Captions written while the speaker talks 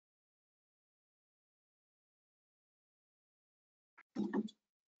Oh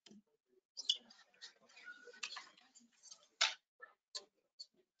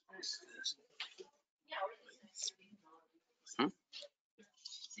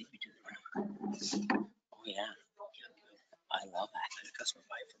yeah, I love that. Customer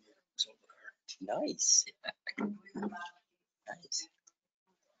buy from you. Sold the car. Nice. Nice.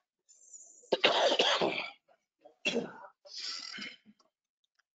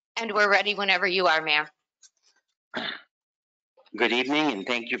 And we're ready whenever you are, Mayor. Good evening, and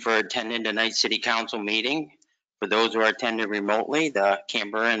thank you for attending tonight's City Council meeting. For those who are attending remotely, the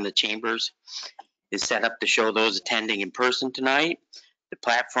Canberra and the Chambers is set up to show those attending in person tonight. The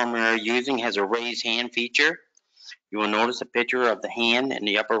platform we are using has a raise hand feature. You will notice a picture of the hand in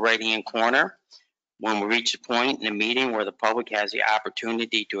the upper right-hand corner. When we reach the point in the meeting where the public has the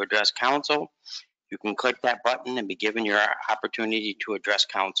opportunity to address council, you can click that button and be given your opportunity to address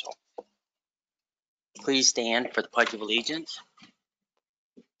council. Please stand for the Pledge of Allegiance.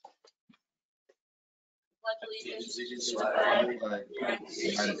 Allegiance to the flag of the United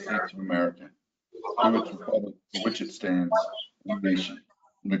States of America, to its republic for which it stands, one nation,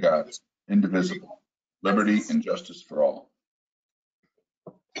 under God, indivisible, liberty and justice for all.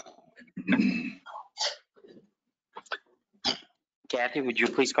 Kathy, would you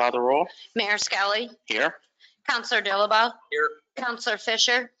please call the roll? Mayor Skelly, Here. Councilor Dillabaugh. Here. Councilor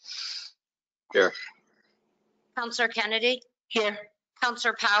Fisher. Here. Councilor Kennedy. Here.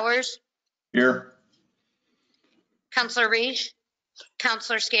 Councilor Powers. Here. Councilor Reich.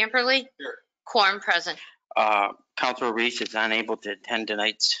 Councilor Scamperly. Here. Quorum present. Councilor Reese is unable to attend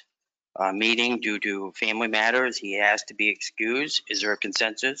tonight's meeting due to family matters. He has to be excused. Is there a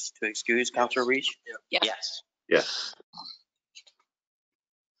consensus to excuse Councilor Reese? Yes. Yes. Yes.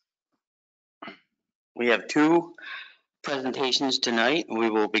 We have two presentations tonight. We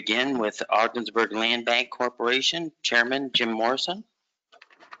will begin with Ogdensburg Land Bank Corporation Chairman Jim Morrison.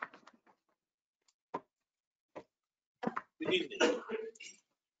 Good evening.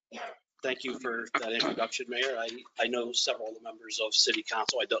 Thank you for that introduction, Mayor. I know several of the members of City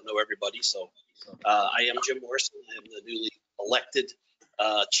Council. I don't know everybody, so I am Jim Morrison. I am the newly elected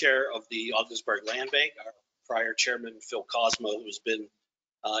chair of the Ogdensburg Land Bank. Our prior chairman, Phil Cosmo, who's been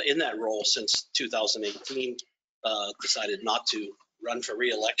in that role since 2018, decided not to run for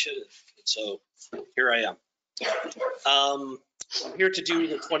re-election, and so here I am. I'm here to do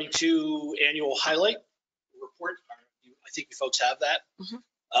the 22 annual highlight report. I think you folks have that.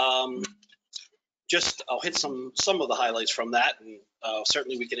 Just I'll hit some of the highlights from that, and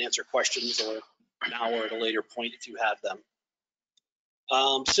certainly we can answer questions or now or at a later point if you have them.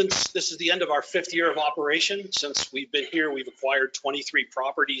 Since this is the end of our 5th year of operation, since we've been here, we've acquired 23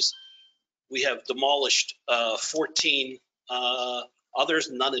 properties. We have demolished 14 others,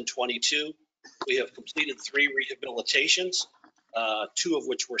 none in 22. We have completed 3 rehabilitations, 2 of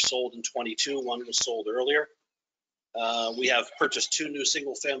which were sold in 22. 1 was sold earlier. We have purchased 2 new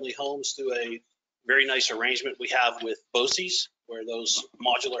single-family homes through a very nice arrangement we have with BOCES, where those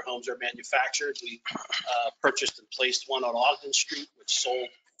modular homes are manufactured. We purchased and placed 1 on Ogden Street, which sold,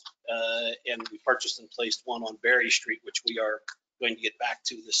 and we purchased and placed 1 on Berry Street, which we are going to get back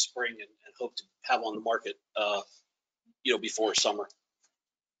to this spring and hope to have on the market, before summer.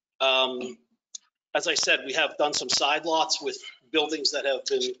 As I said, we have done some side lots with buildings that have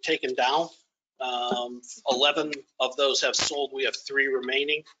been taken down. 11 of those have sold. We have 3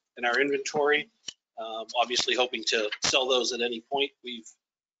 remaining in our inventory. Obviously hoping to sell those at any point. We've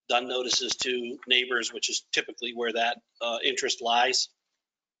done notices to neighbors, which is typically where that interest lies.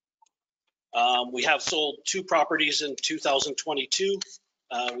 We have sold 2 properties in 2022.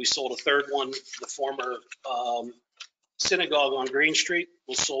 We sold a 3rd one, the former synagogue on Green Street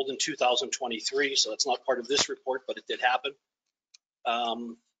was sold in 2023. So it's not part of this report, but it did happen.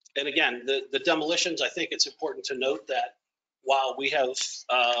 And again, the demolitions, I think it's important to note that while we have,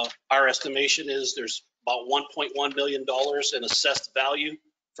 our estimation is there's about $1.1 million in assessed value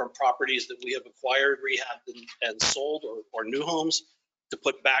from properties that we have acquired, rehabbed, and sold, or new homes to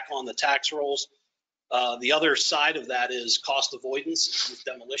put back on the tax rolls. The other side of that is cost avoidance with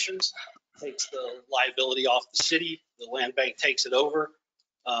demolitions. Takes the liability off the city, the land bank takes it over,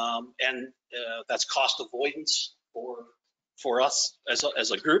 and that's cost avoidance for us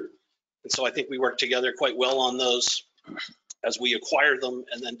as a group. And so I think we work together quite well on those as we acquire them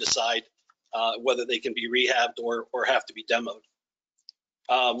and then decide whether they can be rehabbed or have to be demoed.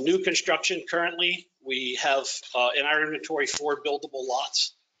 New construction currently, we have in our inventory 4 buildable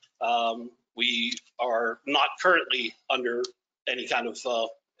lots. We are not currently under any kind of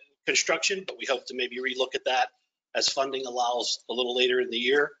construction, but we hope to maybe relook at that as funding allows a little later in the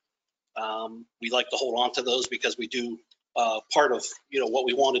year. We like to hold on to those because we do part of, what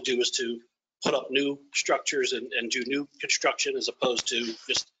we want to do is to put up new structures and do new construction as opposed to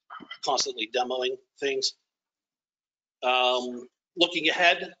just constantly demoing things. Looking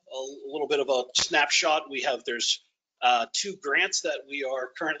ahead, a little bit of a snapshot. There's 2 grants that we are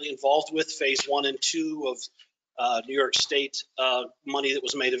currently involved with, phase 1 and 2 of New York State money that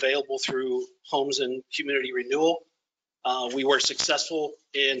was made available through Homes and Community Renewal. We were successful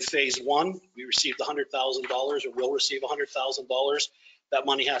in phase 1. We received $100,000 or will receive $100,000. That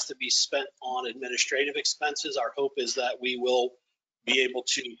money has to be spent on administrative expenses. Our hope is that we will be able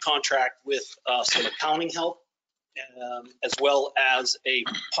to contract with some accounting help, as well as a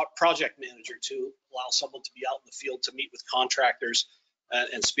project manager to allow someone to be out in the field to meet with contractors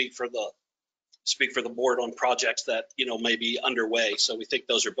and speak for the board on projects that may be underway. So we think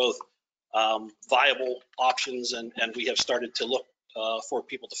those are both viable options, and we have started to look for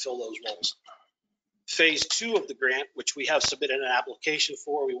people to fill those roles. Phase 2 of the grant, which we have submitted an application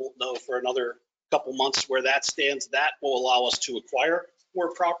for, we won't know for another couple months where that stands. That will allow us to acquire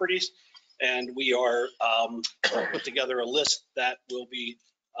more properties, and we are put together a list that will be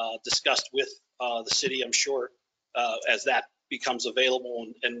discussed with the city, I'm sure, as that becomes available,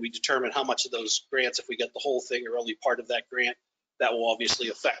 and we determine how much of those grants, if we get the whole thing or only part of that grant, that will obviously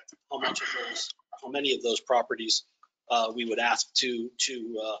affect how many of those properties we would ask to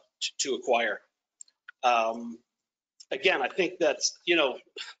acquire. Again, I think that's,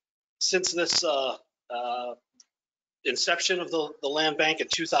 since this inception of the land bank in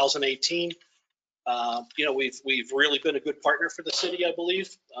 2018, we've really been a good partner for the city, I believe.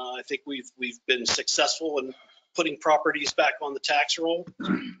 I think we've been successful in putting properties back on the tax roll,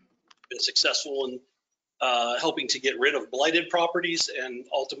 been successful in helping to get rid of blighted properties and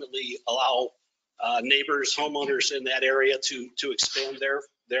ultimately allow neighbors, homeowners in that area to expand their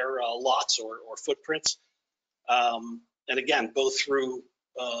lots or footprints. And again, both through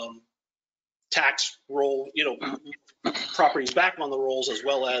tax roll, properties back on the rolls, as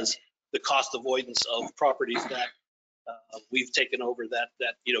well as the cost avoidance of properties that we've taken over that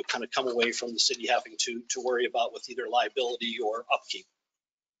kind of come away from the city having to worry about with either liability or upkeep.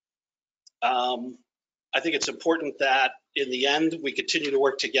 I think it's important that in the end, we continue to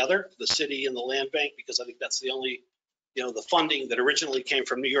work together, the city and the land bank, because I think that's the only, the funding that originally came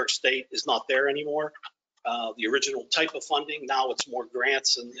from New York State is not there anymore. The original type of funding, now it's more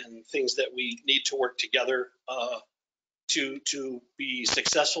grants and things that we need to work together to be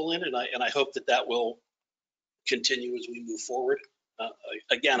successful in. And I hope that will continue as we move forward.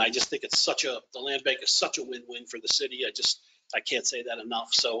 Again, I just think the land bank is such a win-win for the city. I can't say that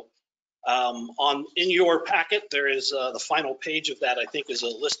enough. So in your packet, there is the final page of that, I think, is a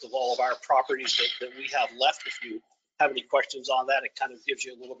list of all of our properties that we have left. If you have any questions on that, it kind of gives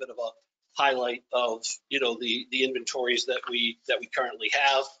you a little bit of a highlight of, the inventories that we currently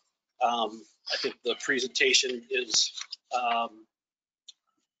have. I think the presentation is,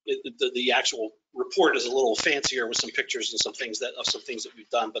 the actual report is a little fancier with some pictures and some things that we've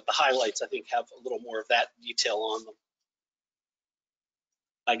done, but the highlights, I think, have a little more of that detail on them.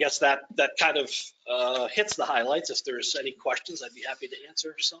 I guess that kind of hits the highlights. If there's any questions, I'd be happy to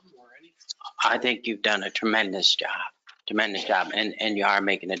answer some or any. I think you've done a tremendous job, and you are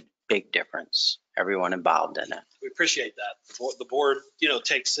making a big difference, everyone involved in it. We appreciate that. The board,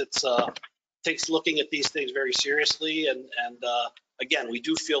 takes looking at these things very seriously, and again, we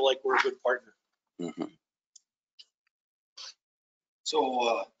do feel like we're a good partner. Mm-hmm.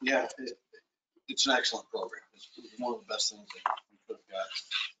 So, it's an excellent program. It's one of the best things that we could have got.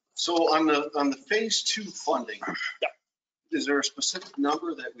 So on the phase 2 funding, is there a specific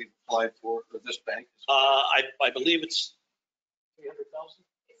number that we've applied for this bank? I believe it's 300,000.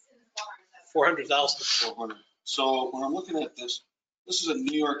 400,000. 400. So when I'm looking at this is a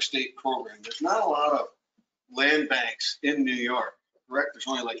New York State program. There's not a lot of land banks in New York, correct? There's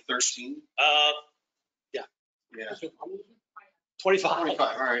only like 13. Yeah. 25.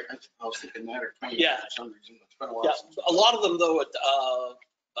 All right. I was thinking that or 20 Yeah. for some reason. It's been a while. Yeah. A lot of them, though,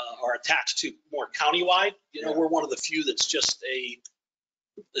 are attached to more countywide. We're one of the few that's just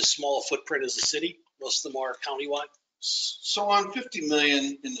as small a footprint as the city. Most of them are countywide. So on 50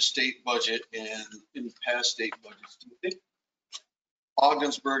 million in the state budget and in the past state budgets, do you think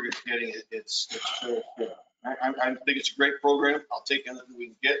Ogdensburg is getting its fair share? I think it's a great program. I'll take anything we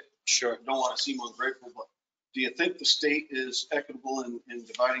can get. Sure. Don't want to seem ungrateful, but do you think the state is equitable in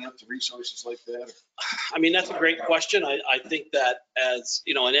dividing up the resources like that? I mean, that's a great question. I think that as,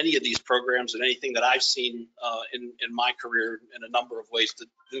 in any of these programs and anything that I've seen in my career in a number of ways that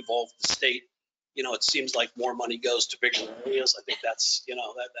involve the state, it seems like more money goes to bigger areas. I think that's,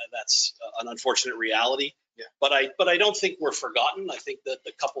 that's an unfortunate reality. Yeah. But I don't think we're forgotten. I think that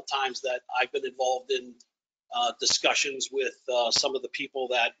the couple times that I've been involved in discussions with some of the people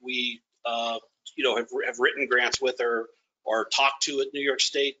that we, have written grants with or talked to at New York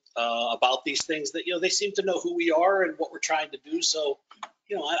State about these things, that, they seem to know who we are and what we're trying to do. So,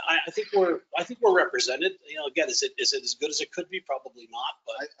 I think we're represented. Again, is it as good as it could be? Probably not,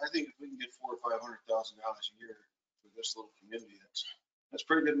 but I think if we can get $400,000 or $500,000 a year for this little community, that's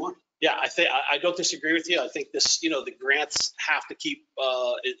pretty good money. yeah, I don't disagree with you. I think this, the grants have to keep,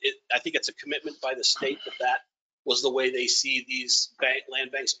 I think it's a commitment by the state that was the way they see these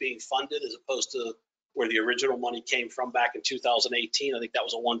land banks being funded, as opposed to where the original money came from back in 2018. I think that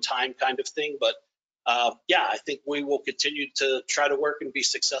was a one-time kind of thing, but yeah, I think we will continue to try to work and be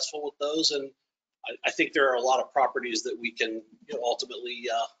successful with those. And I think there are a lot of properties that we can ultimately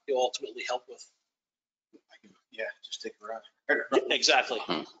help with. Yeah, just take her out. Exactly.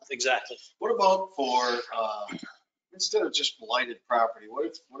 What about for, instead of just blighted property, what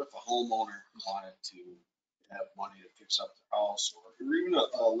if a homeowner wanted to have money to fix up their house, or even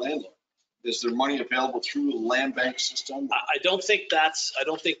a landlord? Is there money available through the land bank system? I don't think that's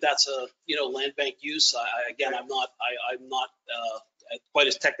a land bank use. I'm not quite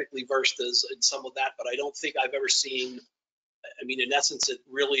as technically versed as in some of that, but I don't think I've ever seen. I mean, in essence, it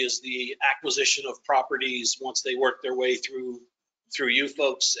really is the acquisition of properties once they work their way through you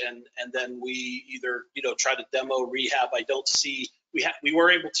folks, and then we either try to demo, rehab. I don't see we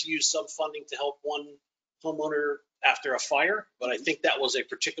were able to use some funding to help one homeowner after a fire, but I think that was a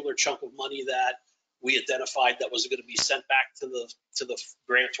particular chunk of money that we identified that was going to be sent back to the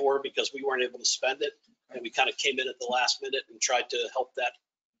grantor because we weren't able to spend it, and we kind of came in at the last minute and tried to help that.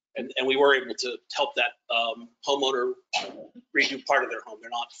 And we were able to help that homeowner redo part of their home. They're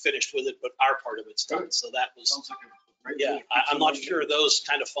not finished with it, but our part of it's done. So that was, Sounds like a great yeah, deal. I'm not sure those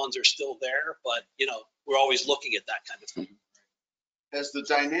kind of funds are still there, but we're always looking at that kind of thing. Has the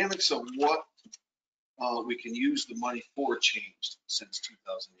dynamics of what we can use the money for changed since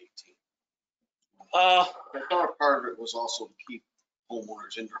 2018? I thought part of it was also to keep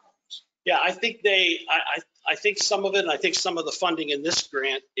homeowners in their homes. Yeah, I think I think some of it, and I think some of the funding in this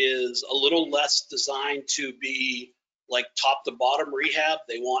grant is a little less designed to be like top to bottom rehab.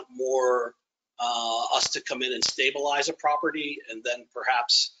 They want more us to come in and stabilize a property, and then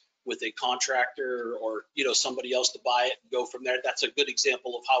perhaps with a contractor or somebody else to buy it and go from there. That's a good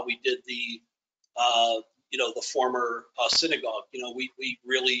example of how we did the former synagogue. We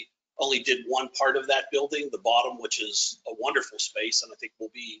really only did one part of that building, the bottom, which is a wonderful space, and I think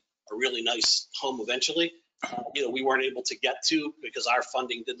will be a really nice home eventually. We weren't able to get to because our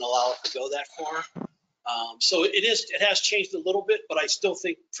funding didn't allow it to go that far. So it has changed a little bit, but I still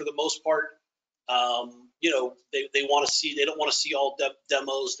think for the most part, they want to see, they don't want to see all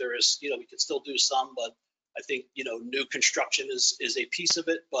demos. There is, we can still do some, but I think, new construction is a piece of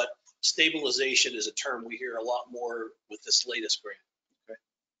it, but stabilization is a term we hear a lot more with this latest grant.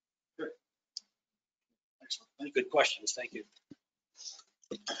 Excellent. Good questions. Thank you.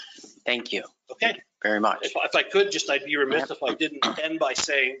 Thank you Okay. very much. If I could, I'd be remiss if I didn't end by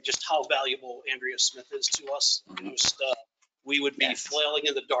saying just how valuable Andrea Smith is to us. We would be flailing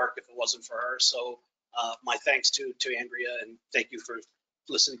in the dark if it wasn't for her. So my thanks to Andrea, and thank you for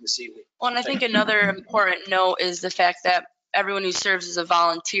listening this evening. Well, and I think another important note is the fact that everyone who serves is a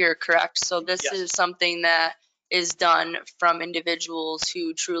volunteer, correct? So this Yes. is something that is done from individuals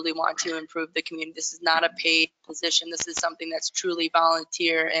who truly want to improve the community. This is not a paid position. This is something that's truly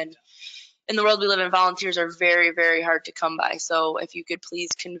volunteer. And in the world we live in, volunteers are very, very hard to come by. So if you could please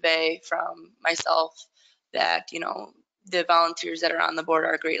convey from myself that, the volunteers that are on the board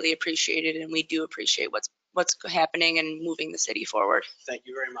are greatly appreciated, and we do appreciate what's happening and moving the city forward. Thank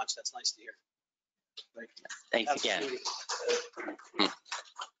you very much. That's nice to hear. Thank you. Thanks again. Absolutely.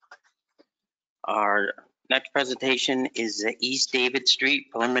 Our next presentation is the East David Street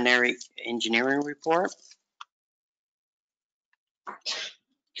preliminary engineering report.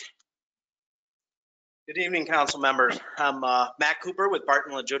 Good evening, council members. I'm Matt Cooper with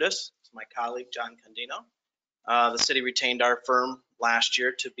Barton LaJudas. It's my colleague, John Condino. The city retained our firm last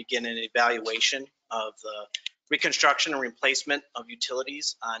year to begin an evaluation of the reconstruction and replacement of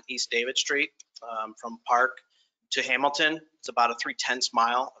utilities on East David Street from Park to Hamilton. It's about a 3/10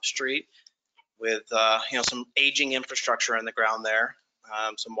 mile of street with some aging infrastructure in the ground there,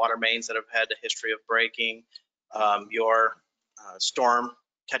 some water mains that have had a history of breaking. Your storm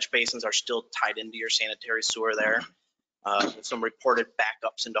catch basins are still tied into your sanitary sewer there. Some reported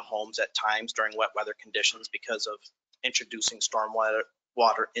backups into homes at times during wet weather conditions because of introducing storm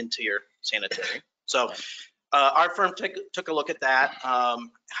water into your sanitary. So Our firm took a look at that,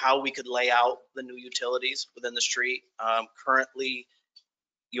 how we could lay out the new utilities within the street. Currently,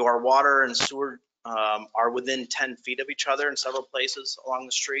 your water and sewer are within 10 feet of each other in several places along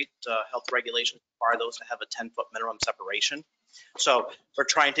the street. Health regulations require those to have a 10-foot minimum separation. So we're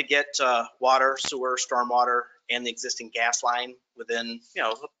trying to get water, sewer, stormwater, and the existing gas line within,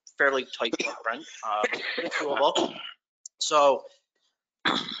 a fairly tight footprint. It's doable. So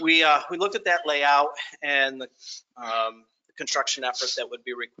we looked at that layout and the construction effort that would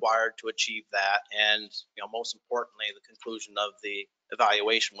be required to achieve that. And, most importantly, the conclusion of the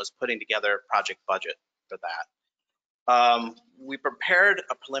evaluation was putting together a project budget for that. We prepared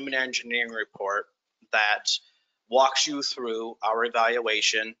a preliminary engineering report that walks you through our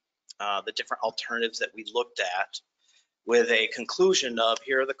evaluation, the different alternatives that we looked at, with a conclusion of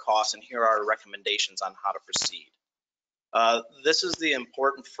here are the costs and here are our recommendations on how to proceed. This is the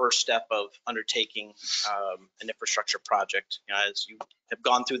important first step of undertaking an infrastructure project. As you have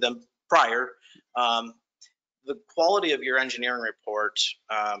gone through them prior, the quality of your engineering report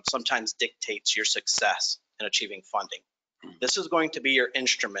sometimes dictates your success in achieving funding. This is going to be your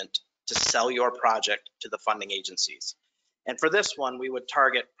instrument to sell your project to the funding agencies. And for this one, we would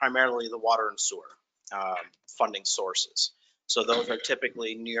target primarily the water and sewer funding sources. So those are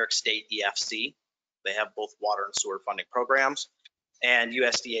typically New York State EFC. They have both water and sewer funding programs, and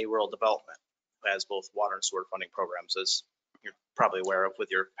USDA Rural Development has both water and sewer funding programs, as you're probably aware of with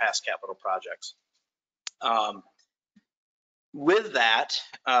your past capital projects. With that,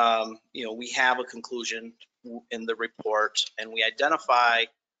 we have a conclusion in the report, and we identify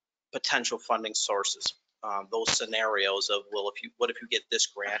potential funding sources, those scenarios of, well, what if you get this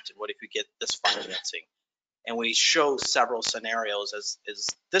grant, and what if you get this financing? And we show several scenarios. As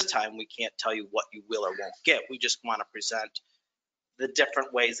this time, we can't tell you what you will or won't get. We just want to present the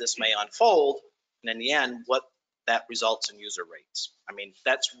different ways this may unfold, and in the end, what that results in user rates. I mean,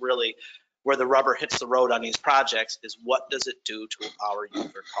 that's really where the rubber hits the road on these projects, is what does it do to our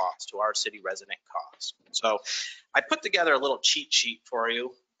user costs, to our city resident costs. So I put together a little cheat sheet for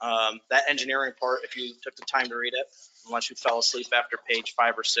you. That engineering report, if you took the time to read it, unless you fell asleep after page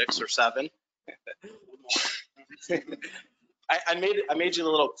 5 or 6 or 7. I made you a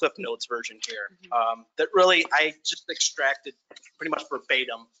little Cliff Notes version here that really I just extracted pretty much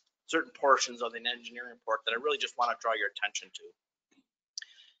verbatim certain portions of an engineering report that I really just want to draw your attention to.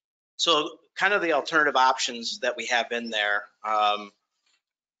 So kind of the alternative options that we have in there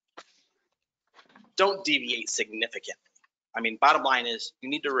don't deviate significantly. I mean, bottom line is you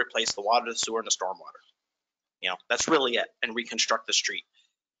need to replace the water, the sewer, and the stormwater. That's really it, and reconstruct the street,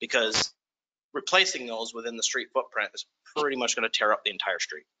 because replacing those within the street footprint is pretty much going to tear up the entire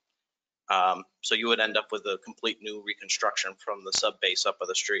street. So you would end up with a complete new reconstruction from the sub base up of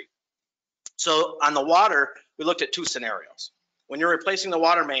the street. So on the water, we looked at 2 scenarios. When you're replacing the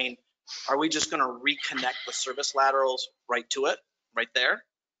water main, are we just going to reconnect the service laterals right to it, right there?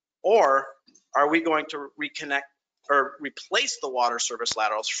 Or are we going to reconnect or replace the water service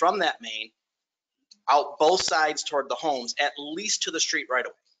laterals from that main out both sides toward the homes, at least to the street right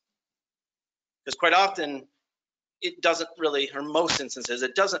away? Because quite often it doesn't really, or most instances,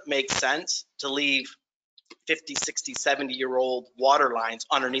 it doesn't make sense to leave 50, 60, 70-year-old water lines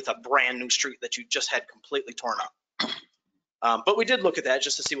underneath a brand new street that you just had completely torn up. But we did look at that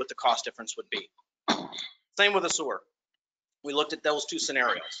just to see what the cost difference would be. Same with the sewer. We looked at those 2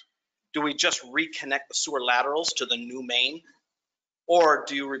 scenarios. Do we just reconnect the sewer laterals to the new main? Or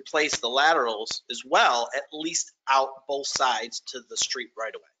do you replace the laterals as well, at least out both sides to the street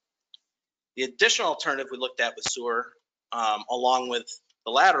right away? The additional alternative we looked at with sewer, along with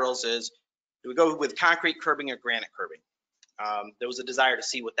the laterals, is do we go with concrete curbing or granite curbing? There was a desire to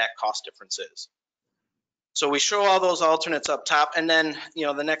see what that cost difference is. So we show all those alternates up top, and then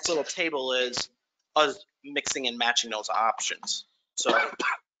the next little table is us mixing and matching those options. So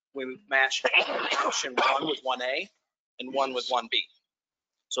we matched option 1 with 1A and 1 with 1B.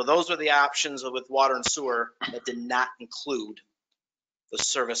 So those are the options with water and sewer that did not include the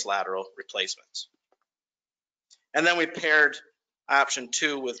service lateral replacements. And then we paired option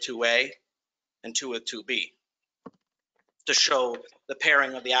 2 with 2A and 2 with 2B to show the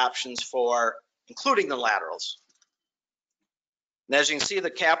pairing of the options for including the laterals. And as you can see, the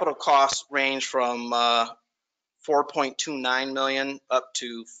capital costs range from 4.29 million up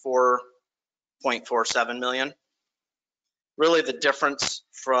to 4.47 million. Really, the difference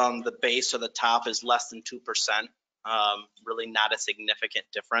from the base to the top is less than 2%. Really not a significant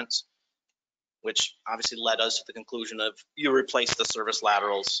difference, which obviously led us to the conclusion of you replace the service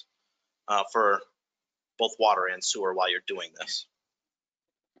laterals for both water and sewer while you're doing this.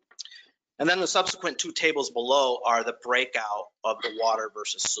 And then the subsequent two tables below are the breakout of the water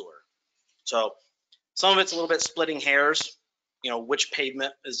versus sewer. So some of it's a little bit splitting hairs, which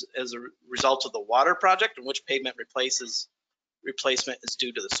pavement is as a result of the water project and which pavement replacement is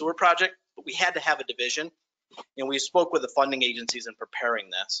due to the sewer project. But we had to have a division. And we spoke with the funding agencies in preparing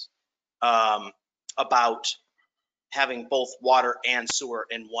this about having both water and sewer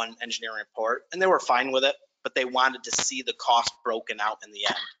in one engineering report. And they were fine with it, but they wanted to see the cost broken out in the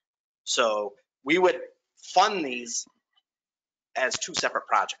end. So we would fund these as two separate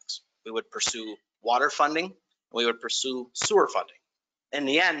projects. We would pursue water funding, and we would pursue sewer funding. In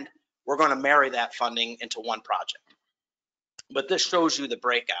the end, we're going to marry that funding into one project. But this shows you the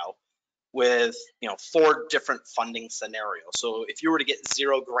breakout with 4 different funding scenarios. So if you were to get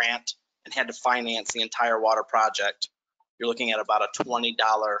 0 grant and had to finance the entire water project, you're looking at about a $20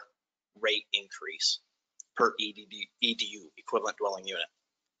 rate increase per EDU, equivalent dwelling unit.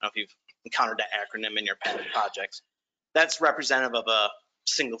 I don't know if you've encountered that acronym in your past projects. That's representative of a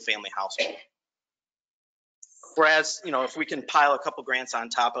single family household. Whereas, if we can pile a couple grants on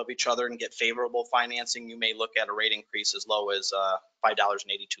top of each other and get favorable financing, you may look at a rate increase as low as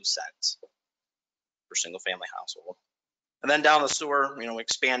 $5.82 per single family household. And then down the sewer,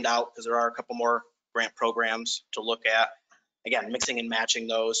 expand out because there are a couple more grant programs to look at. Again, mixing and matching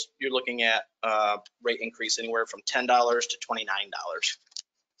those, you're looking at rate increase anywhere from $10 to $29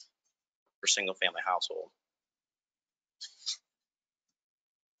 per single family household.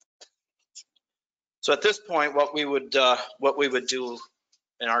 So at this point, what we would do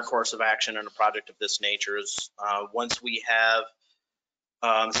in our course of action in a project of this nature is once we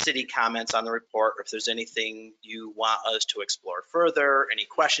have city comments on the report, or if there's anything you want us to explore further, any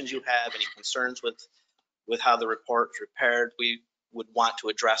questions you have, any concerns with how the report's prepared, we would want to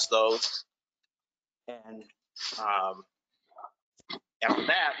address those. And after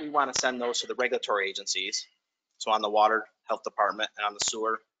that, we want to send those to the regulatory agencies. So on the water health department and on the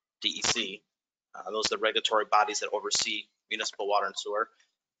sewer, DEC. Those are the regulatory bodies that oversee municipal water and sewer.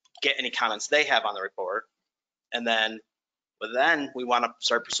 Get any comments they have on the report. And then we want to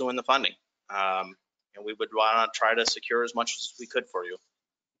start pursuing the funding. And we would want to try to secure as much as we could for you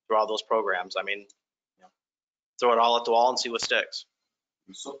through all those programs. I mean, throw it all at the wall and see what sticks.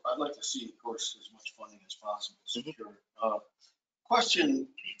 So I'd like to see, of course, as much funding as possible secured. Question,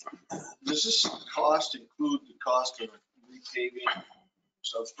 does this cost include the cost of repaving,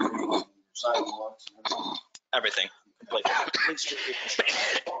 substituting sidewalks and Everything. Completely.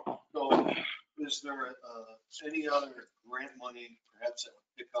 So is there any other grant money perhaps that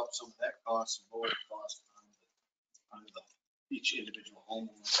would pick up some of that cost and lower the cost on each individual home,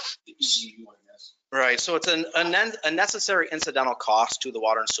 the EDU, I guess? Right. So it's a necessary incidental cost to the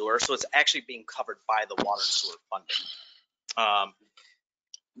water and sewer. So it's actually being covered by the water and sewer funding.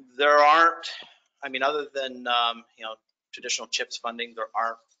 There aren't, other than, traditional CHIPS funding, there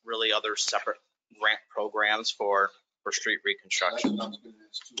aren't really other separate grant programs for street reconstruction. That's what I was going to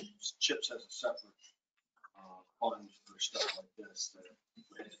ask too. CHIPS has a separate fund for stuff like this that we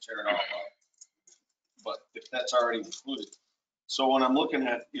had to tear it all up. But if that's already included. So when I'm looking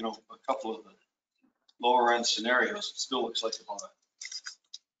at, a couple of the lower end scenarios, it still looks like about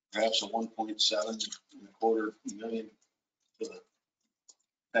perhaps a 1.725 million to the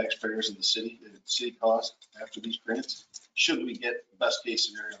taxpayers in the city cost after these grants. Should we get best case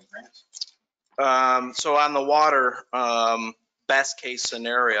scenario grants? So on the water, best case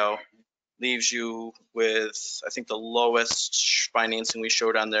scenario leaves you with, I think the lowest financing we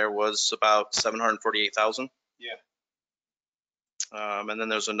showed on there was about 748,000. Yeah. And then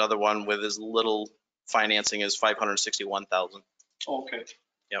there's another one with as little financing as 561,000. Oh, okay.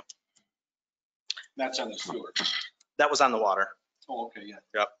 Yep. That's on the sewer. That was on the water. Oh, okay, yeah.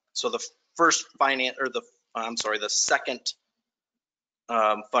 Yep. So the first the second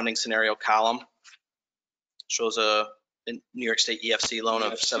funding scenario column shows a New York State EFC loan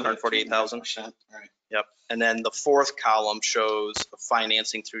of 748,000. Right. Yep. And then the fourth column shows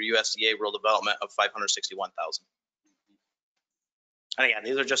financing through USDA rural development of 561,000. And again,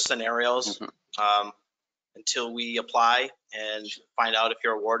 these are just scenarios until we apply and find out if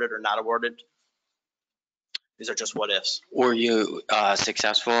you're awarded or not awarded. These are just what ifs. Were you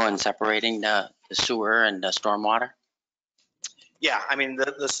successful in separating the sewer and the stormwater? Yeah,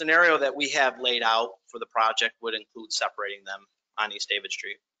 the scenario that we have laid out for the project would include separating them on East David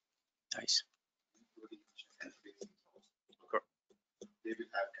Street. Nice.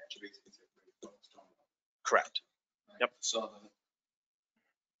 Correct. Yep. So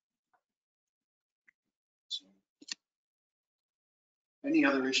any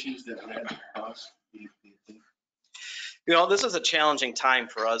other issues that would add to the cost? This is a challenging time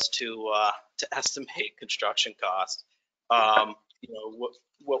for us to estimate construction costs.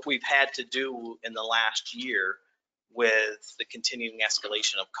 What we've had to do in the last year with the continuing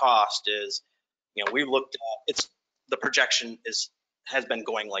escalation of cost is, we looked at, the projection has been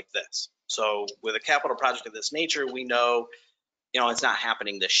going like this. So with a capital project of this nature, we know, it's not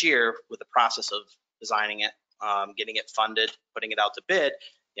happening this year. With the process of designing it, getting it funded, putting it out to bid,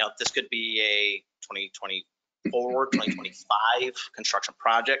 this could be a 2024, 2025 construction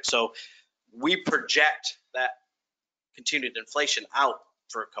project. So we project that continued inflation out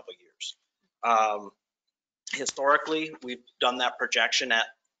for a couple of years. Historically, we've done that projection at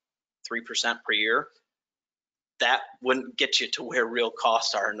 3% per year. That wouldn't get you to where real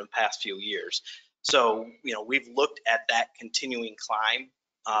costs are in the past few years. So, we've looked at that continuing climb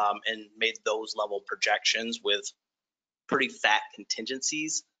and made those level projections with pretty fat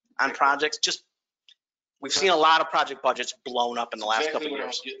contingencies on projects. We've seen a lot of project budgets blown up in the last couple of Exactly what I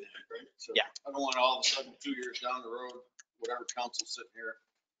was years. getting at, right? So Yeah. I don't want all of a sudden 2 years down the road, whatever council's sitting here,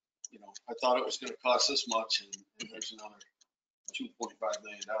 I thought it was gonna cost this much and there's another $2.5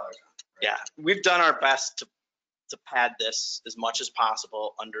 million on it. Right? Yeah, we've done our best to pad this as much as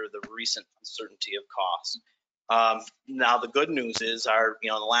possible under the recent uncertainty of costs. Now, the good news is in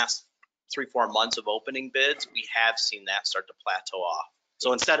the last 3-4 months of opening bids, we have seen that start to plateau off.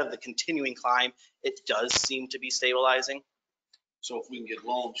 So instead of the continuing climb, it does seem to be stabilizing. So if we can get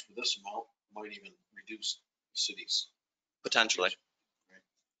loans for this amount, it might even reduce the city's. Potentially.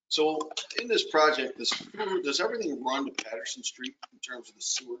 So in this project, does everything run to Patterson Street in terms of the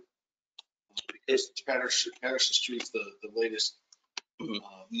sewer? Because Patterson Street's the latest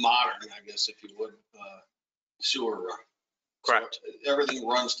modern, I guess, if you would, sewer run. Correct. So everything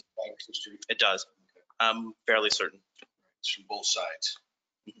runs to Patterson Street. It does. I'm fairly certain. It's from both sides.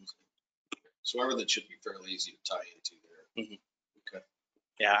 So everything should be fairly easy to tie into there. Okay.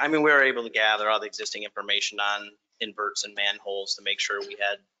 Yeah, we were able to gather all the existing information on inverts and manholes to make sure we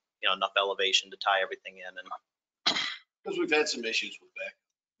had, enough elevation to tie everything in. And Because we've had some issues with that.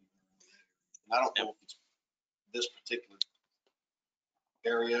 And I don't know if it's this particular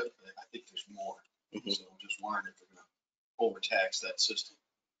area, but I think there's more. So I'm just wondering if they're gonna overtax that system.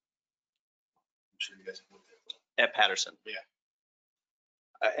 I'm sure you guys have looked at that. at Patterson. Yeah.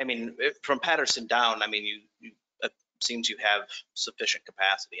 From Patterson down, it seems you have sufficient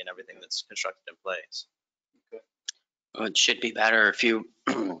capacity and everything that's constructed in place. It should be better if you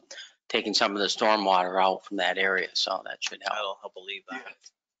taking some of the stormwater out from that area, so that should help. That'll help alleviate that.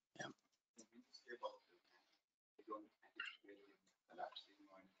 Yeah.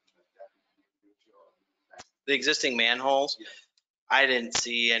 The existing manholes, I didn't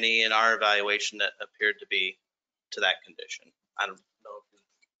see any in our evaluation that appeared to be to that condition. I don't know,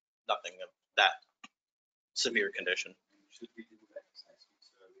 nothing of that severe condition. Should we do that seismic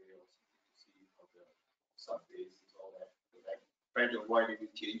survey or something to see how the surface is all that? Trying to avoid any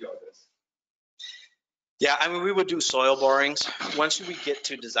change orders. Yeah, we would do soil borings. Once we get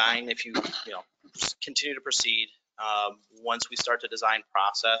to design, if you continue to proceed, once we start the design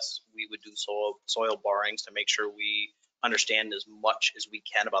process, we would do soil borings to make sure we understand as much as we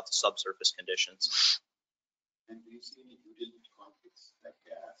can about the subsurface conditions. And do you see any utility conflicts like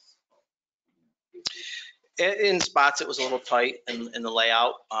gas? In spots, it was a little tight in the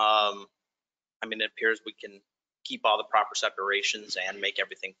layout. It appears we can keep all the proper separations and make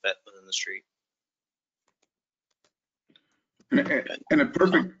everything fit within the street. In a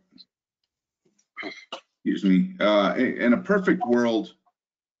perfect, excuse me, in a perfect world,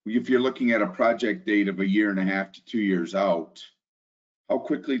 if you're looking at a project date of 1.5 to 2 years out, how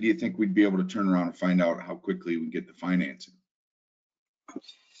quickly do you think we'd be able to turn around and find out how quickly we get the financing?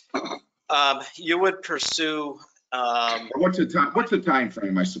 You would pursue. What's the time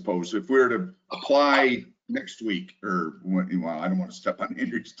frame, I suppose, if we were to apply next week, or, well, I don't want to step on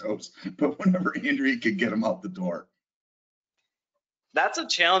Andrew's toes, but whenever Andrew could get them out the door? That's a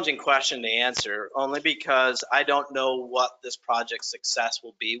challenging question to answer, only because I don't know what this project's success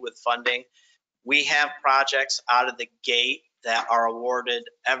will be with funding. We have projects out of the gate that are awarded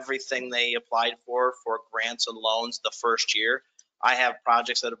everything they applied for grants and loans the first year. I have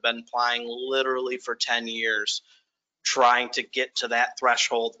projects that have been applying literally for 10 years, trying to get to that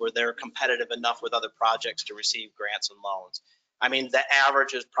threshold where they're competitive enough with other projects to receive grants and loans. The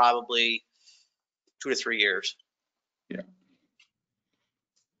average is probably 2 to 3 years. Yeah.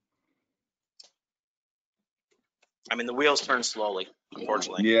 The wheels turn slowly,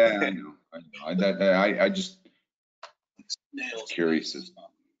 unfortunately. Yeah, I know. I just curious as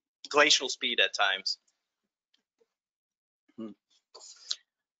Glacial speed at times.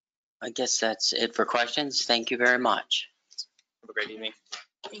 I guess that's it for questions. Thank you very much. a great evening.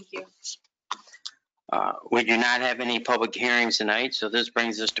 Thank you. We do not have any public hearings tonight, so this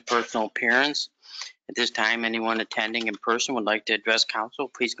brings us to personal appearance. At this time, anyone attending in person would like to address council,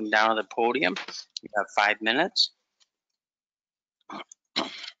 please come down to the podium. You have 5 minutes.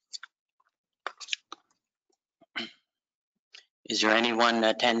 Is there anyone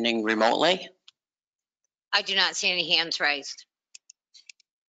attending remotely? I do not see any hands raised.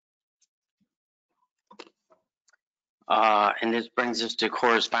 And this brings us to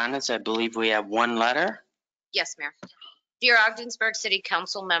correspondence. I believe we have one letter. Yes, Mayor. Dear Ogdensburg City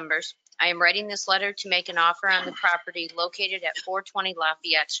Council members, I am writing this letter to make an offer on the property located at 420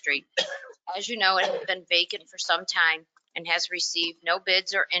 Lafayette Street. As you know, it has been vacant for some time and has received no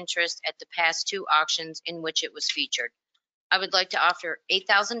bids or interest at the past 2 auctions in which it was featured. I would like to offer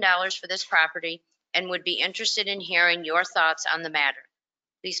 $8,000 for this property and would be interested in hearing your thoughts on the matter.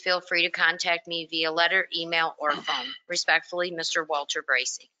 Please feel free to contact me via letter, email, or phone. Respectfully, Mr. Walter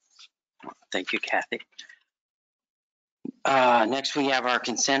Bracy. Thank you, Kathy. Next, we have our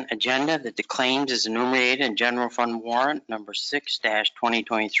consent agenda that the claims is enumerated in general fund warrant number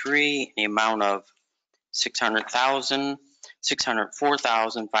 6-2023 in the amount of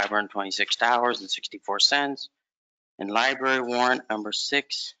 $604,526.64, and library warrant number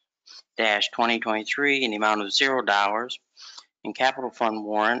 6-2023 in the amount of $0, and capital fund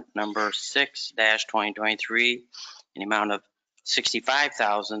warrant number 6-2023 in the amount of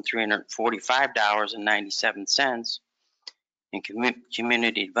 $65,345.97, and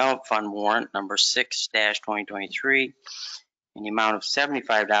Community Development Fund warrant number 6-2023 in the amount of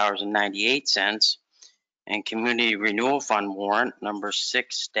 $75.98, and Community Renewal Fund warrant number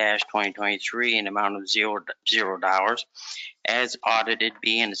 6-2023 in the amount of $0, as audited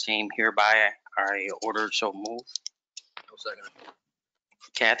be and the same hereby I order so move.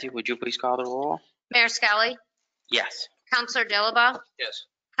 Kathy, would you please call the roll? Mayor Skelly, Yes. Counselor Dilaba, Yes.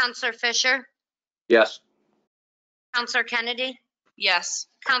 Counselor Fisher, Yes. Counselor Kennedy, Yes.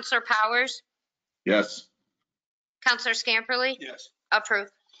 Counselor Powers, Yes. Counselor Scamperly, Yes.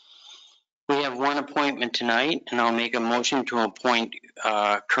 approved. We have one appointment tonight, and I'll make a motion to appoint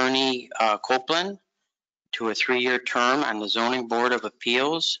Kearney Copeland to a 3-year term on the Zoning Board of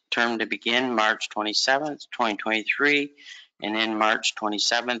Appeals, term to begin March 27th, 2023, and then March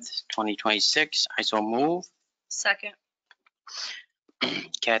 27th, 2026. I so move. Second.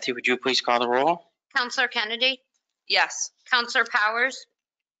 Kathy, would you please call the roll? Counselor Kennedy, Yes. Counselor Powers,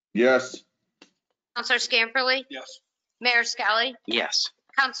 Yes. Counselor Scamperly, Yes. Mayor Skelly, Yes.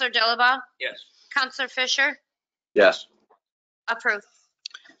 Counselor Dilaba, Yes. Counselor Fisher, Yes. approved.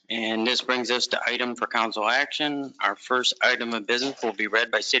 And this brings us to item for council action. Our first item of business will be read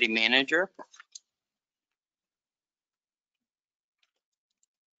by city manager.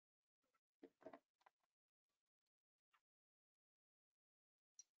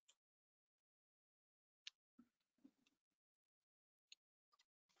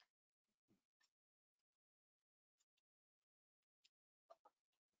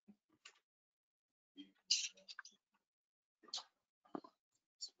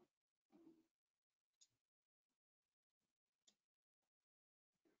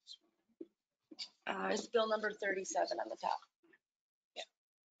 It's bill number 37 on the top.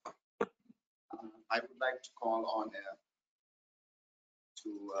 I would like to call on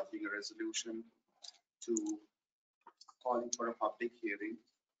to bring a resolution to calling for a public hearing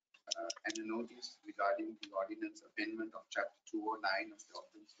and a notice regarding the ordinance amendment of chapter 209 of the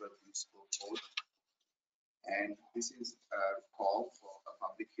Ogdensburg Municipal Code. And this is a call for a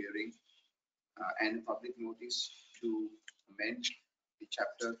public hearing and a public notice to amend the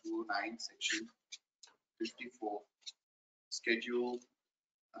chapter 209 section 54 schedule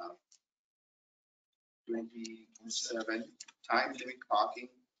 27 time limit parking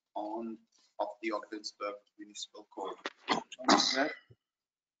on of the Ogdensburg Municipal Code.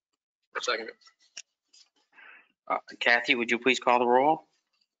 Second. Kathy, would you please call the roll?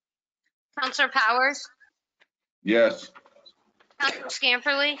 Counselor Powers, Yes. Counselor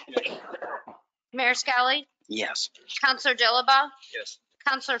Scamperly, Mayor Skelly, Yes. Counselor Dilaba, Yes.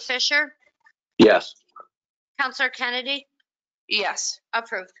 Counselor Fisher, Yes. Counselor Kennedy, Yes.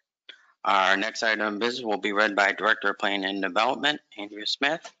 approved. Our next item of business will be read by Director of Planning and Development, Andrea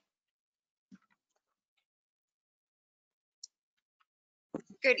Smith.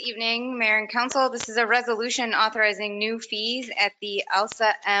 Good evening, Mayor and Council. This is a resolution authorizing new fees at the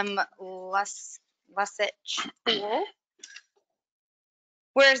Elsa M. Lusich Pool.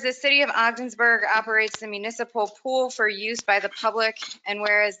 Whereas the city of Ogdensburg operates the municipal pool for use by the public, and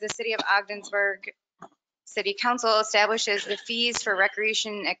whereas the city of Ogdensburg City Council establishes the fees for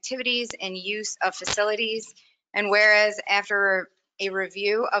recreation activities and use of facilities, And whereas after a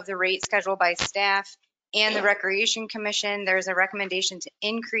review of the rate schedule by staff and the Recreation Commission, there's a recommendation to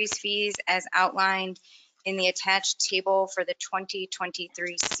increase fees as outlined in the attached table for the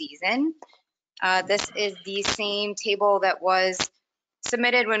 2023 season. This is the same table that was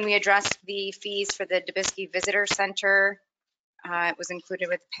submitted when we addressed the fees for the Dubisky Visitor Center. It was included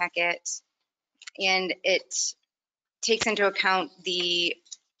with the packet, and it takes into account the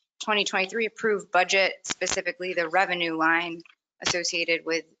 2023 approved budget, specifically the revenue line associated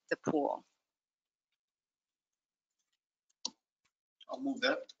with the pool. I'll move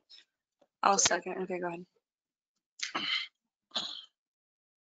that. I'll second. Okay, go ahead.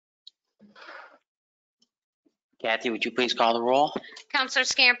 Kathy, would you please call the roll? Counselor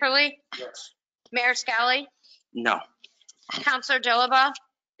Scamperly, Yes. Mayor Skelly, No. Counselor Dilaba,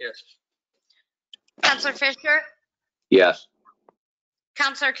 Yes. Counselor Fisher, Yes.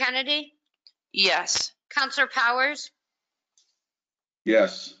 Counselor Kennedy, Yes. Counselor Powers,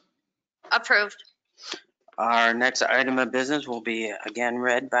 Yes. approved. Our next item of business will be again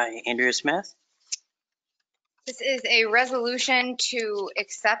read by Andrea Smith. This is a resolution to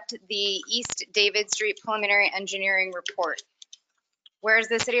accept the East David Street preliminary engineering report. Whereas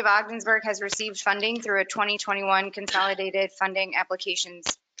the city of Ogdensburg has received funding through a 2021 consolidated funding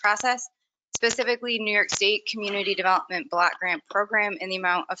applications process, specifically New York State Community Development Block Grant Program in the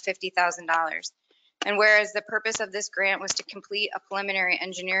amount of $50,000. And whereas the purpose of this grant was to complete a preliminary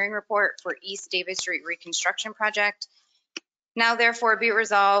engineering report for East David Street reconstruction project, now therefore be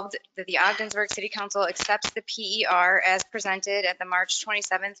resolved that the Ogdensburg City Council accepts the PER as presented at the March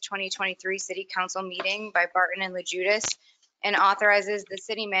 27th, 2023 City Council meeting by Barton and LaJudas, and authorizes the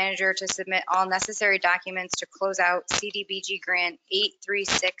city manager to submit all necessary documents to close out CDBG grant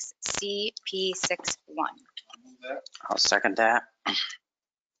 836CP61. I'll move that. I'll second that.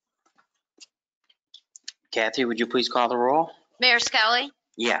 Kathy, would you please call the roll? Mayor Skelly,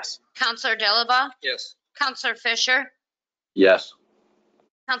 Yes. Counselor Dilaba, Yes. Counselor Fisher, Yes.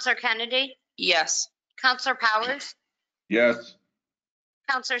 Counselor Kennedy, Yes. Counselor Powers, Yes.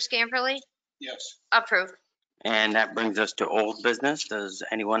 Counselor Scamperly, Yes. approved. And that brings us to old business. Does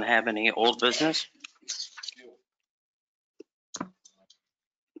anyone have any old business?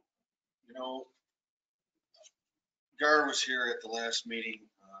 You know, Gar was here at the last meeting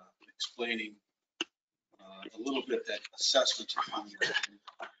explaining a little bit that assessment.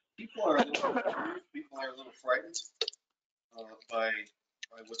 People are a little frightened by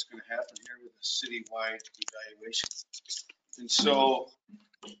what's going to happen here with the citywide evaluation. And so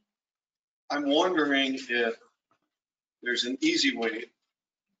I'm wondering if there's an easy way,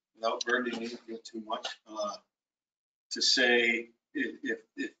 without burdening you too much, to say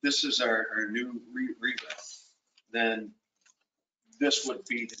if this is our new revamp, then this would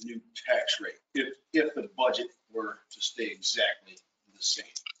be the new tax rate, if the budget were to stay exactly the same,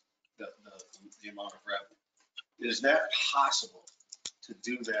 the amount of revenue. Is that possible to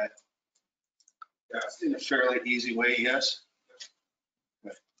do that in a fairly easy way? Yes?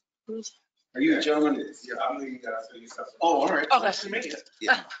 Are you a gentleman? Yeah, I'm the city assessor. Oh, all right. Okay. Nice to meet you.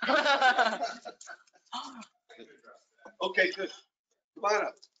 Okay, good. Come on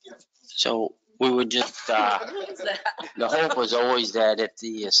up. So we would just, the hope was always that if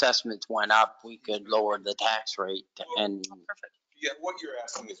the assessments went up, we could lower the tax rate and Yeah, what you're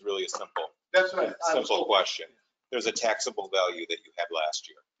asking is really a simple That's right. simple question. There's a taxable value that you had last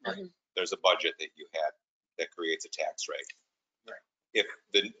year. Right. There's a budget that you had that creates a tax rate. Right. If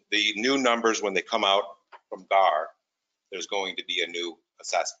the new numbers, when they come out from GAR, there's going to be a new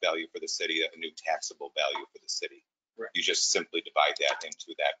assessed value for the city, a new taxable value for the city. Right. You just simply divide that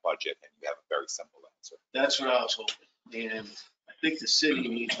into that budget and you have a very simple answer. That's what I was hoping. And I think the city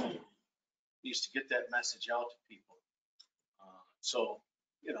needs to get that message out to people. So,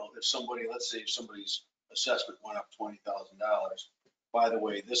 you know, if somebody, let's say if somebody's assessment went up $20,000, by the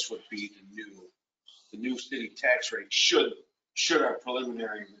way, this would be the new city tax rate should our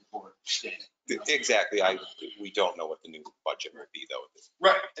preliminary report stand. You know? Exactly. We don't know what the new budget will be though.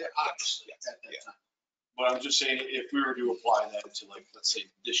 Right, obviously, Yes, at that yeah. time. But I'm just saying, if we were to apply that to, like, let's say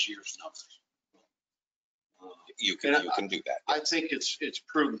this year's numbers. You can do that. I think it's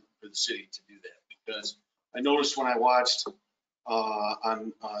prudent for the city to do that, because I noticed when I watched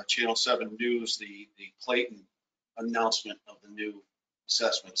on Channel 7 News, the Clayton announcement of the new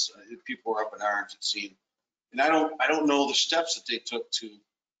assessments, people were up in arms, it seemed. And I don't know the steps that they took to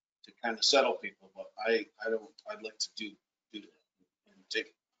kind of settle people, but I'd like to do that and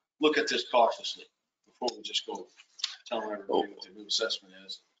look at this cautiously before we just go telling everybody what the new assessment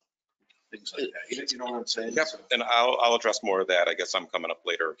is, things like that. You know what I'm saying? Yep, So- and I'll address more of that. I guess I'm coming up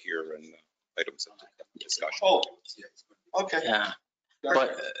later here in items. discussion. Oh, okay. Yeah,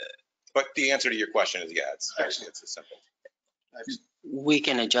 but But the answer to your question is, yeah, it's a simple. we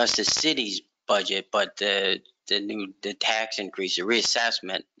can adjust the city's budget, but the tax increase, the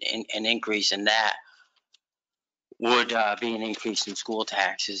reassessment, an increase in that would be an increase in school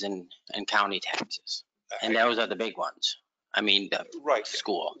taxes and county taxes. And those are the big ones. I mean, the Right.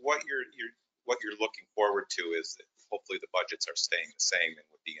 school. What you're looking forward to is that hopefully the budgets are staying the same, and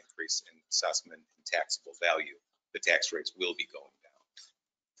with the increase in assessment and taxable value, the tax rates will be going down.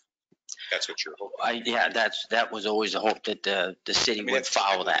 That's what you're hoping. Yeah, that was always the hope that the city I mean, would that's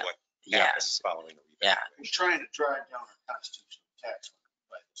follow typically that. what Yes. happens Following the Yeah. We're revaluation. trying to drive down our constitutional tax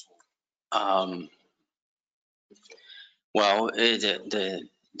by this whole. Well,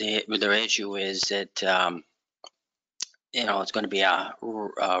 the issue is that, it's going to be a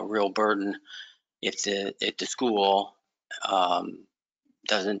real burden if the school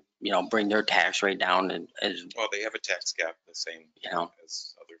doesn't, bring their tax rate down and as, Well, they have a tax cap the same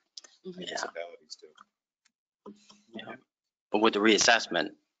as other Mhm. municipalities do. but with the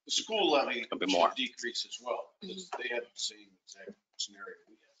reassessment, The school levy It'll be more. should decrease as well, because they have the same exact scenario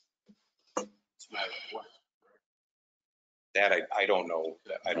we have. It's a matter of what. That I don't know.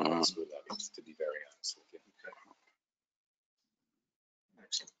 I don't know the school levies, to be very honest with you.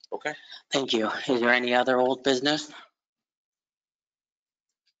 Excellent. Okay. thank you. Is there any other old business?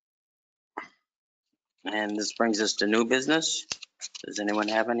 And this brings us to new business. Does anyone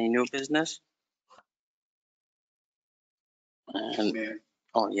have any new business? And, Mayor,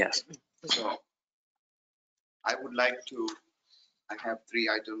 oh, yes. so I would like to, I have 3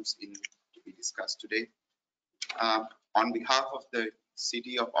 items to be discussed today. On behalf of the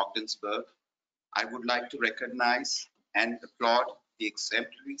city of Ogdensburg, I would like to recognize and applaud the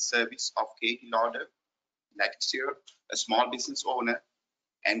exemplary service of Katie Lauder, Latizier, a small business owner,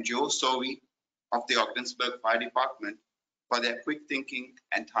 and Joe Sovey of the Ogdensburg Fire Department for their quick thinking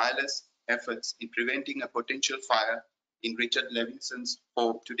and tireless efforts in preventing a potential fire in Richard Levinson's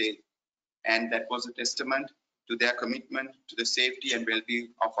home today. And that was a testament to their commitment to the safety and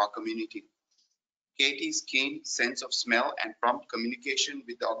well-being of our community. Katie's keen sense of smell and prompt communication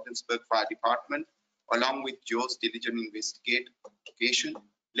with the Ogdensburg Fire Department, along with Joe's diligent investigation,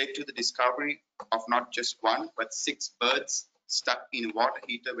 led to the discovery of not just 1, but 6 birds stuck in a water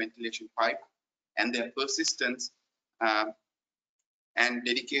heater ventilation pipe, and their persistence and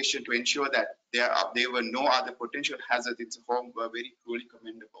dedication to ensure that there were no other potential hazards in the home were very truly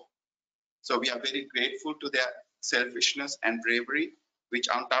commendable. So we are very grateful to their selfishness and bravery, which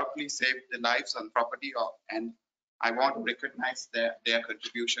undoubtedly saved the lives and property of, and I want to recognize their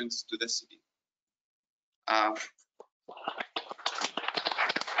contributions to the city.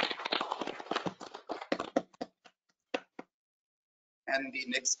 And the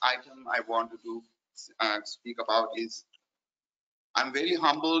next item I want to speak about is, I'm very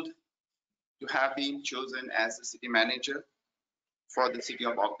humbled to have been chosen as the city manager for the city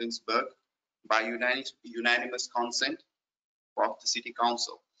of Ogdensburg by unanimous consent of the city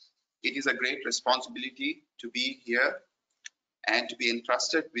council. It is a great responsibility to be here and to be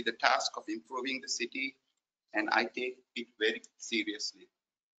entrusted with the task of improving the city, and I take it very seriously.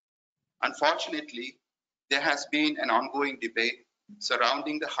 Unfortunately, there has been an ongoing debate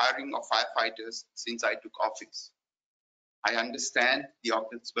surrounding the hiring of firefighters since I took office. I understand the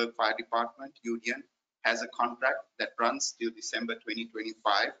Ogdensburg Fire Department Union has a contract that runs till December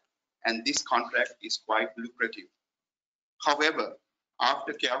 2025, and this contract is quite lucrative. However,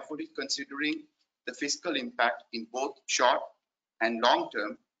 after carefully considering the fiscal impact in both short and long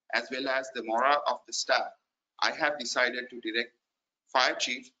term, as well as the morale of the staff, I have decided to direct Fire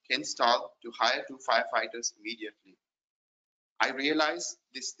Chief Ken Stahl to hire 2 firefighters immediately. I realize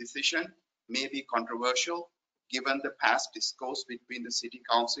this decision may be controversial given the past discourse between the City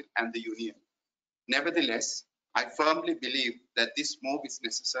Council and the union. Nevertheless, I firmly believe that this move is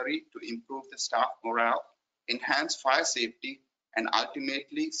necessary to improve the staff morale, enhance fire safety, and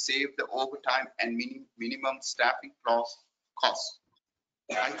ultimately save the overtime and minimum staffing costs.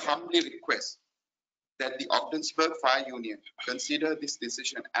 I humbly request that the Ogdensburg Fire Union consider this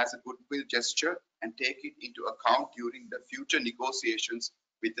decision as a goodwill gesture and take it into account during the future negotiations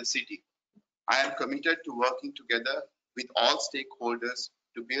with the city. I am committed to working together with all stakeholders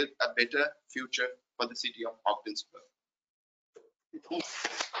to build a better future for the city of Ogdensburg.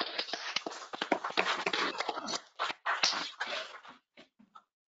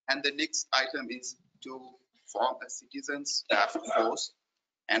 And the next item is to form a citizens task force.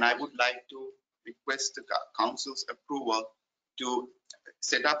 And I would like to request the council's approval to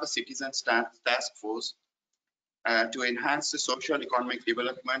set up a citizens task force to enhance the social economic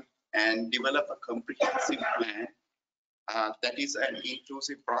development and develop a comprehensive plan that is an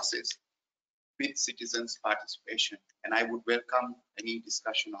inclusive process with citizens' participation. And I would welcome any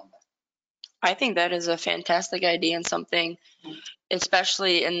discussion on that. I think that is a fantastic idea and something,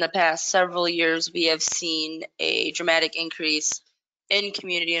 especially in the past several years, we have seen a dramatic increase in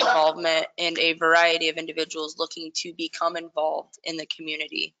community involvement and a variety of individuals looking to become involved in the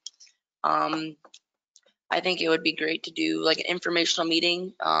community. I think it would be great to do like an informational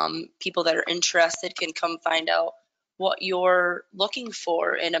meeting. People that are interested can come find out what you're looking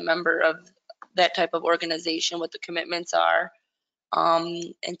for in a member of that type of organization, what the commitments are,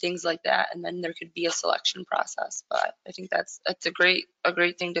 and things like that. And then there could be a selection process. But I think that's a great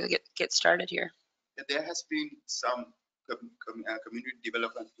thing to get started here. There has been some community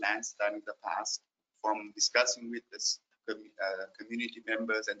development plans done in the past. From discussing with this community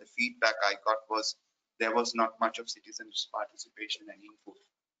members, and the feedback I got was there was not much of citizens' participation and input.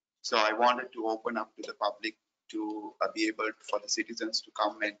 So I wanted to open up to the public to be able for the citizens to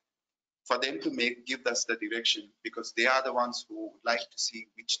come and for them to give us the direction, because they are the ones who would like to see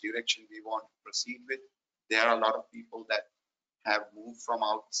which direction we want to proceed with. There are a lot of people that have moved from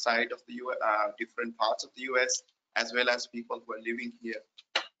outside of the different parts of the US, as well as people who are living here.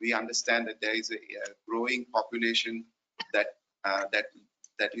 We understand that there is a growing population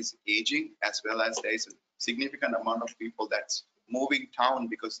that is aging, as well as there is a significant amount of people that's moving town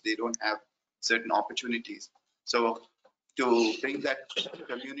because they don't have certain opportunities. So to bring that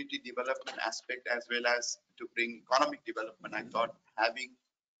community development aspect as well as to bring economic development, I thought having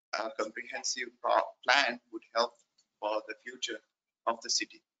a comprehensive plan would help for the future of the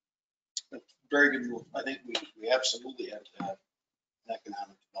city. Very good move. I think we absolutely have to have an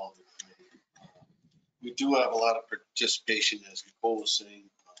economic development committee. We do have a lot of participation, as Nicole was saying.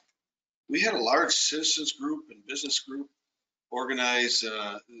 We had a large citizens group and business group organize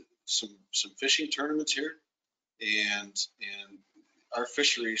some fishing tournaments here, and our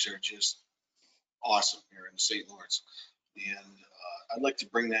fisheries are just awesome here in St. Lawrence. And I'd like to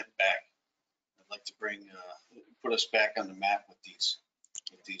bring that back. I'd like to put us back on the map with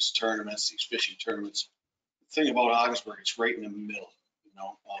these tournaments, these fishing tournaments. The thing about Ogdensburg, it's right in the middle,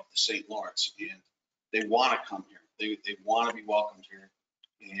 of the St. Lawrence, and they want to come here. They want to be welcomed here.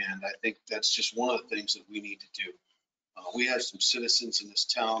 And I think that's just one of the things that we need to do. We have some citizens in this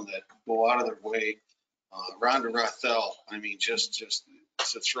town that go out of their way. Rhonda Rothel, I mean, just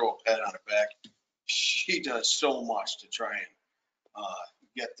to throw a pat on her back, she does so much to try and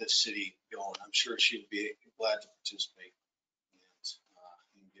get this city going. I'm sure she'd be glad to participate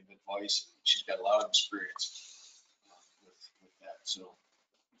and give advice. She's got a lot of experience with that. So,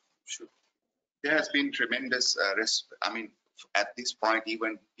 sure. There has been tremendous, at this point,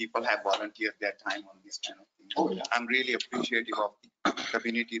 even people have volunteered their time on this kind of thing. Oh, yeah. I'm really appreciative of the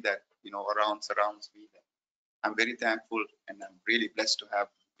community that, surrounds me. I'm very thankful, and I'm really blessed to have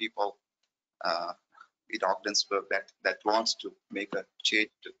people with Ogdensburg that wants to make a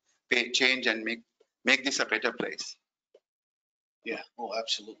change and make this a better place. Yeah, oh,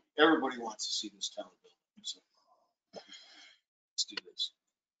 absolutely. Everybody wants to see this town built. So let's do this.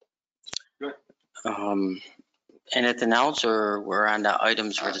 Good. Anything else, or we're on the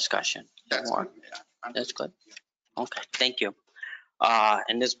items for discussion? That's More? good. Yeah, That's good. Okay, thank you.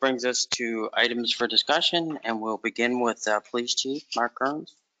 And this brings us to items for discussion, and we'll begin with Police Chief Mark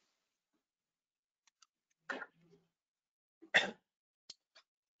Kearns.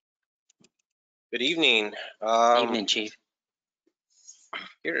 Good evening. Evening, Chief.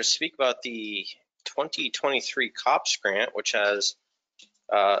 Here to speak about the 2023 COPS grant, which has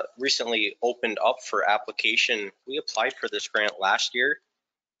recently opened up for application. We applied for this grant last year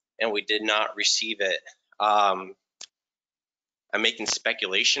and we did not receive it. I'm making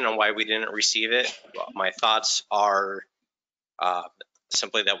speculation on why we didn't receive it. My thoughts are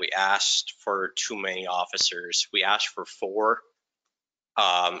simply that we asked for too many officers. We asked for 4,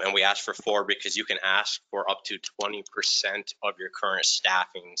 and we asked for 4 because you can ask for up to 20% of your current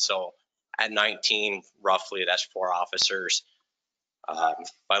staffing. So at 19, roughly, that's 4 officers.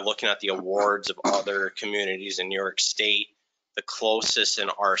 By looking at the awards of other communities in New York State, the closest in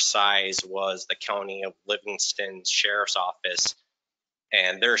our size was the County of Livingston Sheriff's Office,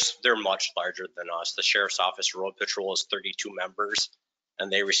 and they're much larger than us. The Sheriff's Office Road Patrol is 32 members, and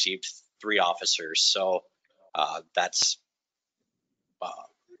they received 3 officers. So that's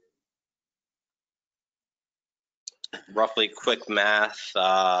roughly, quick math,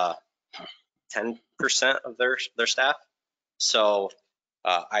 10% of their staff. So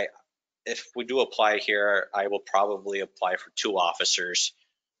if we do apply here, I will probably apply for 2 officers.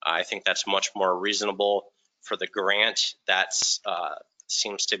 I think that's much more reasonable for the grant. That's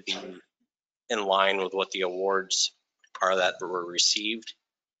seems to be in line with what the awards are that were received.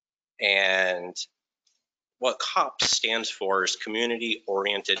 And what COPS stands for is Community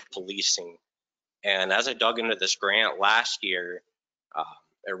Oriented Policing. And as I dug into this grant last year,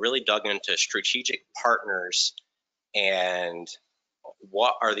 I really dug into strategic partners and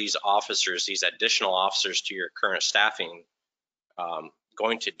what are these officers, these additional officers to your current staffing,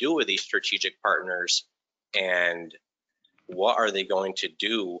 going to do with these strategic partners, and what are they going to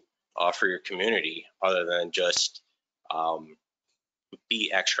do for your community other than just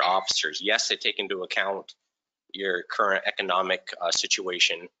be extra officers. Yes, they take into account your current economic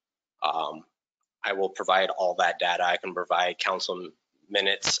situation. I will provide all that data. I can provide council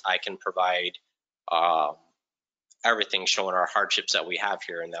minutes. I can provide everything showing our hardships that we have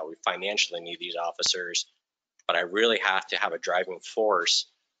here and that we financially need these officers. But I really have to have a driving force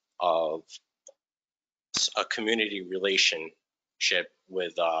of a community relationship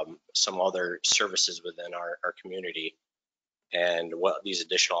with some other services within our community and what these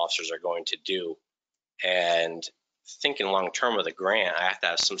additional officers are going to do. And thinking long term of the grant, I have to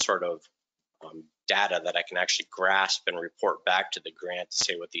have some sort of data that I can actually grasp and report back to the grant to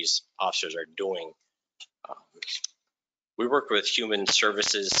say what these officers are doing. We work with human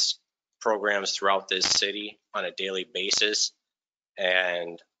services programs throughout this city on a daily basis,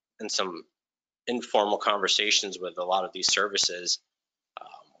 and in some informal conversations with a lot of these services,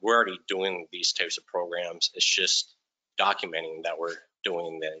 we're already doing these types of programs. It's just documenting that we're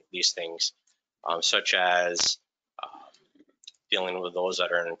doing these things, such as dealing with those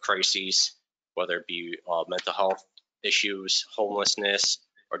that are in crises, whether it be mental health issues, homelessness,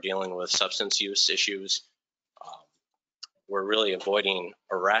 or dealing with substance use issues. We're really avoiding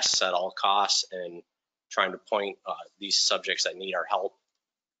arrests at all costs and trying to point these subjects that need our help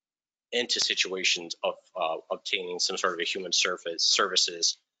into situations of obtaining some sort of a human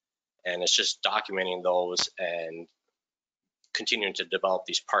services. And it's just documenting those and continuing to develop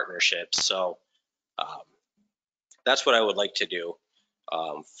these partnerships. So that's what I would like to do.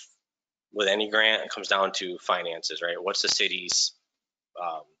 With any grant, it comes down to finances, right? What's the city's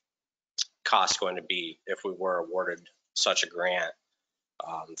cost going to be if we were awarded such a grant?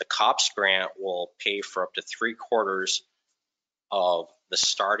 The COPS grant will pay for up to 3/4 of the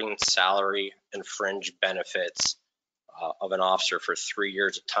starting salary and fringe benefits of an officer for 3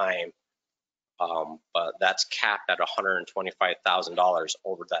 years of time. But that's capped at $125,000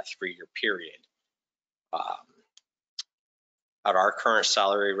 over that 3-year period. At our current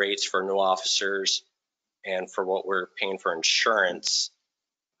salary rates for new officers and for what we're paying for insurance,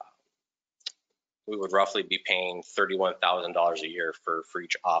 we would roughly be paying $31,000 a year for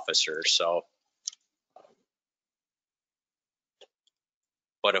each officer. So,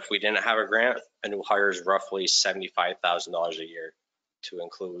 but if we didn't have a grant, a new hire is roughly $75,000 a year to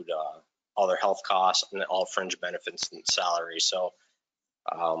include all their health costs and all fringe benefits and salary. So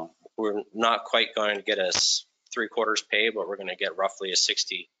we're not quite going to get us 3/4 pay, but we're going to get roughly a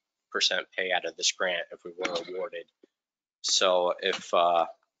 60% pay out of this grant if we were awarded. So if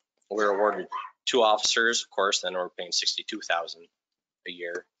we're awarded 2 officers, of course, then we're paying $62,000 a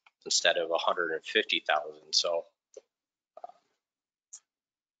year instead of $150,000. So,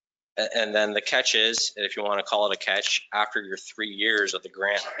 and then the catch is, if you want to call it a catch, after your 3 years of the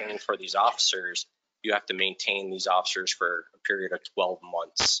grant paying for these officers, you have to maintain these officers for a period of 12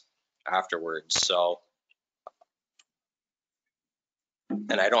 months afterwards. So,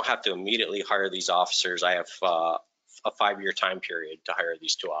 and I don't have to immediately hire these officers. I have a 5-year time period to hire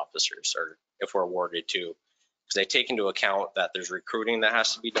these 2 officers, or if we're awarded 2, because they take into account that there's recruiting that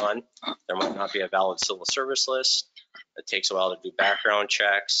has to be done. There might not be a valid civil service list. It takes a while to do background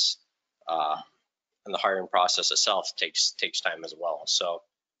checks, and the hiring process itself takes time as well. So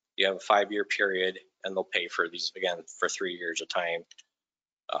you have a 5-year period, and they'll pay for these again for 3 years of time.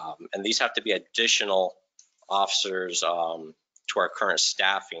 And these have to be additional officers to our current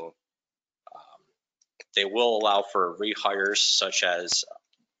staffing. They will allow for rehires, such as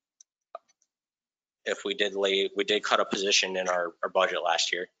if we did cut a position in our budget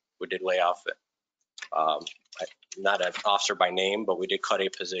last year. We did lay off not an officer by name, but we did cut a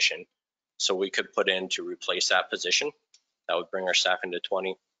position. So we could put in to replace that position. That would bring our staff into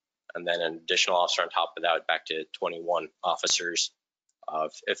 20, and then an additional officer on top of that, back to 21 officers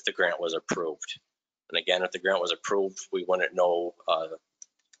if the grant was approved. And again, if the grant was approved, we wouldn't know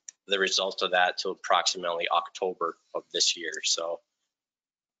the result of that till approximately October of this year. So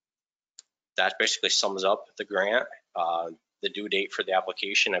that basically sums up the grant. The due date for the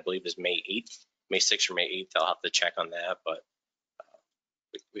application, I believe, is May 8th, May 6th or May 8th. I'll have to check on that, but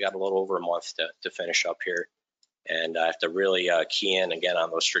we got a little over a month to finish up here. And I have to really key in again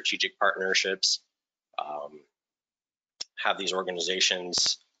on those strategic partnerships. Have these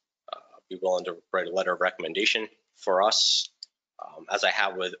organizations be willing to write a letter of recommendation for us, as I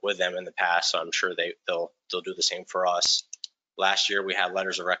have with them in the past. So I'm sure they'll do the same for us. Last year, we had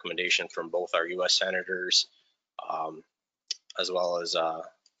letters of recommendation from both our U.S. senators, as well as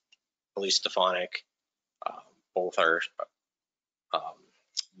Elise Stefanik. Both are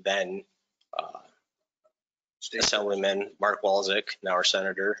then Assemblyman Mark Walczyk, now our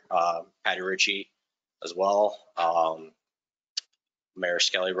senator, Patty Ritchie as well. Mayor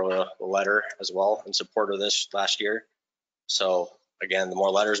Skelly wrote a letter as well in support of this last year. So again, the more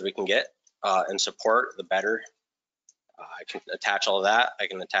letters we can get in support, the better. I can attach all of that. I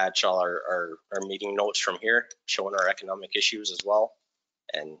can attach all our meeting notes from here, showing our economic issues as well.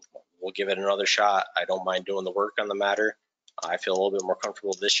 And we'll give it another shot. I don't mind doing the work on the matter. I feel a little bit more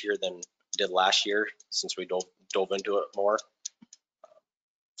comfortable this year than did last year, since we dove into it more.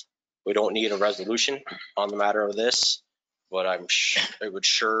 We don't need a resolution on the matter of this, but it would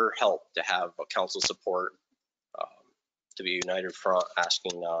sure help to have a council support to be united front,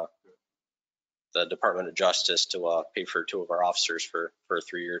 asking the Department of Justice to pay for 2 of our officers for a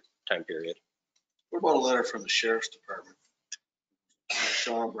 3-year time period. What about a letter from the Sheriff's Department?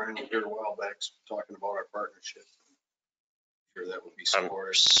 Sean O'Brien was here a while back talking about our partnership. I'm sure that would be supported.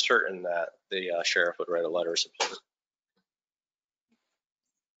 I'm certain that the sheriff would write a letter of support.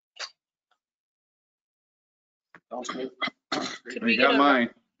 Sounds good. Could I we got mine.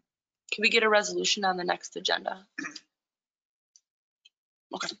 Can we get a resolution on the next agenda?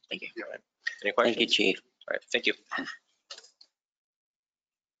 Okay, thank you. Any questions? Thank you, Chief. All right, thank you.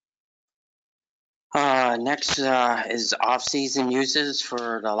 Next is off-season uses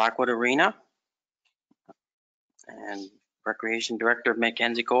for the Lockwood Arena. And Recreation Director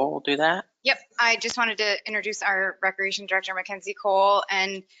Mackenzie Cole will do that. Yep, I just wanted to introduce our Recreation Director, Mackenzie Cole.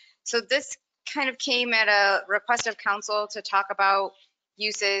 And so this kind of came at a request of council to talk about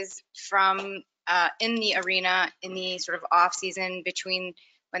uses from in the arena in the sort of off-season between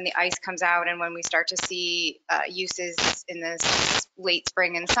when the ice comes out and when we start to see uses in the late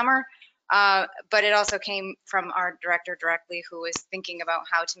spring and summer. But it also came from our director directly, who was thinking about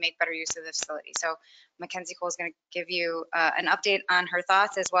how to make better use of the facility. So Mackenzie Cole is going to give you an update on her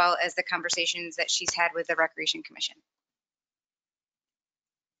thoughts, as well as the conversations that she's had with the Recreation Commission.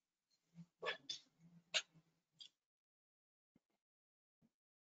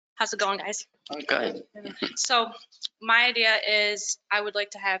 How's it going, guys? Good. So my idea is I would like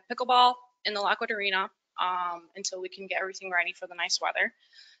to have pickleball in the Lockwood Arena until we can get everything ready for the nice weather.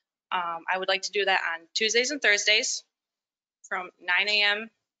 I would like to do that on Tuesdays and Thursdays from 9 a.m.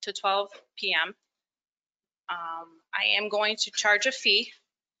 to 12 p.m. I am going to charge a fee.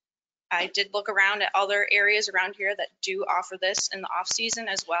 I did look around at other areas around here that do offer this in the off season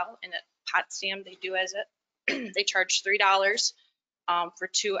as well. And at Potsdam, they do as it. They charge $3 for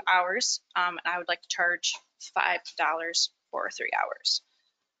 2 hours. And I would like to charge $5 for 3 hours.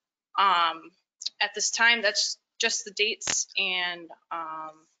 At this time, that's just the dates and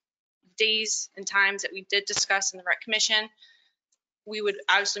days and times that we did discuss in the Rec Commission. We would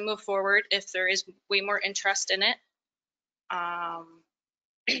obviously move forward if there is way more interest in it.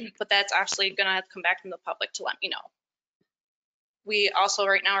 But that's actually going to have to come back from the public to let me know. We also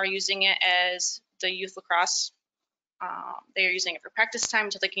right now are using it as the youth lacrosse. They are using it for practice time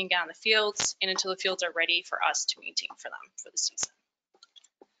until they can get on the fields and until the fields are ready for us to maintain for them for the season.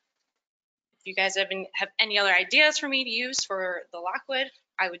 If you guys have any other ideas for me to use for the Lockwood,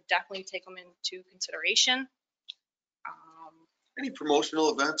 I would definitely take them into consideration. Any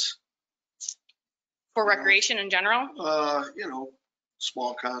promotional events? For recreation in general? You know,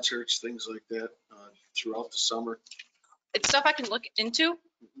 small concerts, things like that throughout the summer. It's stuff I can look into.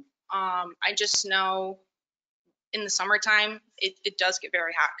 I just know in the summertime, it does get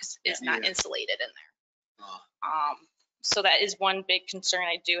very hot because it's not insulated in there. So that is one big concern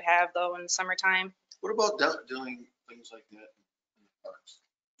I do have though in the summertime. What about doing things like that in the parks?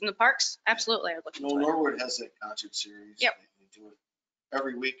 In the parks? Absolutely. I would look into it. Norwood has that concert series. Yep. They do it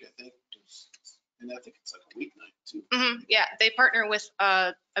every week, I think. And I think it's like a weeknight too. Mm-hmm. Yeah, they partner with,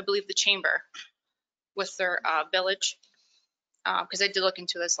 I believe, the chamber with their village. Because I did look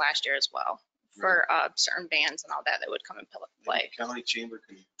into this last year as well for certain bands and all that would come and play. The county chamber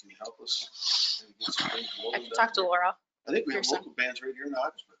can help us. I can talk to Laura. I think we have local bands right here in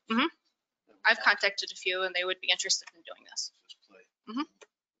Augsburg. Mm-hmm. I've contacted a few and they would be interested in doing this. Just play. Mm-hmm.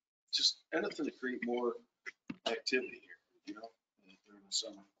 Just anything to create more activity here, you know, during the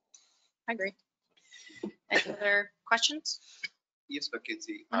summer. I agree. Any other questions? Yes,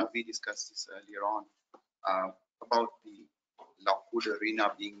 Mackenzie, we discussed this earlier on. about the Lockwood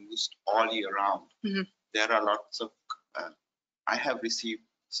Arena being used all year round. Mhm. There are lots of, I have received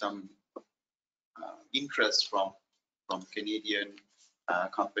some interest from Canadian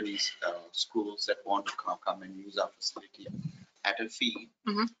companies, schools that want to come and use our facility at a fee.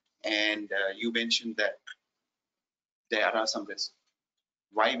 Mhm. And you mentioned that there are some risks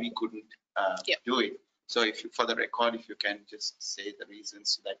why we couldn't Yep. do it. So if you, for the record, if you can just say the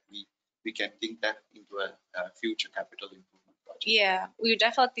reasons so that we can think that into a future capital improvement project. Yeah, we would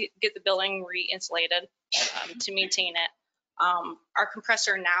definitely get the building re-insulated to maintain it. Our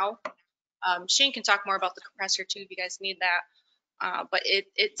compressor now, Shane can talk more about the compressor too, if you guys need that. But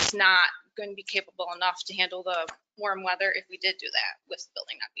it's not going to be capable enough to handle the warm weather if we did do that with the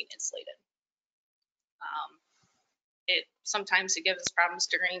building not being insulated. Sometimes it gives us problems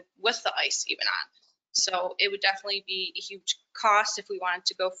with the ice even on. So it would definitely be a huge cost if we wanted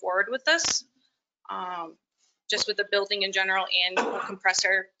to go forward with this. Just with the building in general and a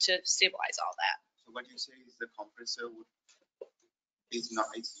compressor to stabilize all that. So what you say is the compressor is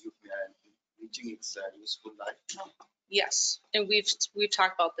reaching its useful life now? Yes, and we've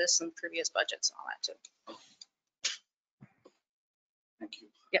talked about this in previous budgets and all that too. Thank you.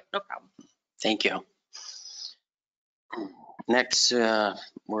 Yep, no problem. Thank you. Next, we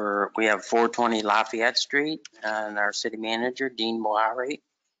have 420 Lafayette Street and our city manager, Dean Bohari.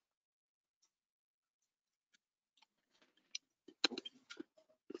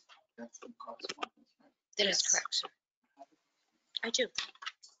 That is correct, sir. I do.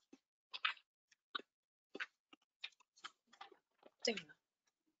 There you go.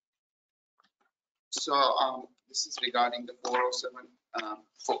 So this is regarding the 407,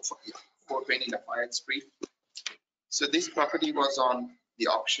 420 Lafayette Street. So this property was on the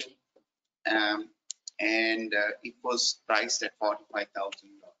auction and it was priced at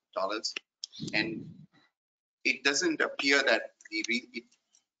 $45,000. And it doesn't appear that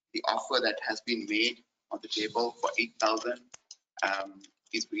the offer that has been made on the table for $8,000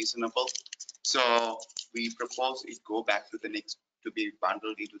 is reasonable. So we propose it go back to the next, to be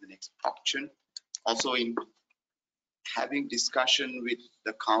bundled into the next auction. Also, in having discussion with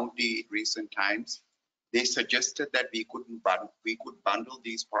the county in recent times, they suggested that we could bundle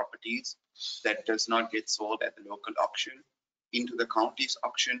these properties that does not get sold at the local auction into the county's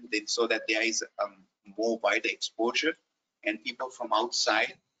auction, so that there is more wider exposure and people from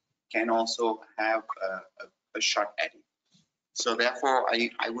outside can also have a shot at it. So therefore,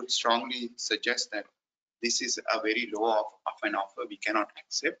 I would strongly suggest that this is a very low of an offer we cannot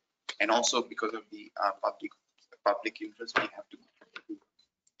accept. And also because of the public interest, we have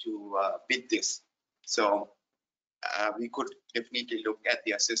to bid this. So we could definitely look at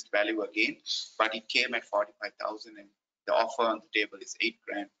the assessed value again, but it came at 45,000 and the offer on the table is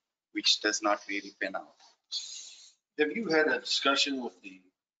 $8,000, which does not really pan out. Have you had a discussion with the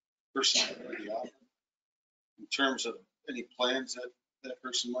person in the offer in terms of any plans that that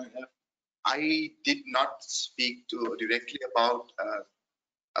person might have? I did not speak to directly about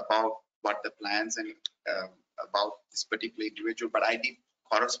what the plans and about this particular individual, but I did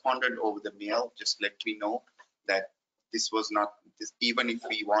corresponded over the mail, just let me know that this was not this, even if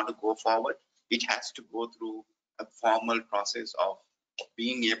we want to go forward, it has to go through a formal process of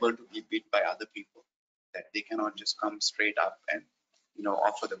being able to be bid by other people, that they cannot just come straight up and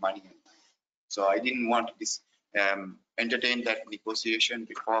offer the money. So I didn't want to entertain that negotiation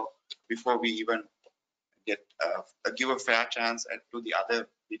before we even get give a fair chance to the other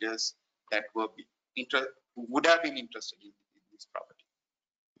bidders that would have been interested in this property.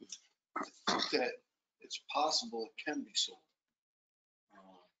 That it's possible it can be sold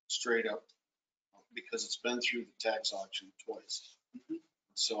straight up because it's been through the tax auction twice.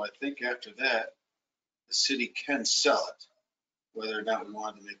 So I think after that, the city can sell it. Whether or not we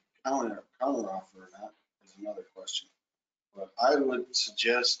want to make a counter offer or not is another question. But I would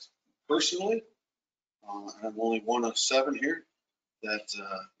suggest personally, and I'm only one of 7 here, that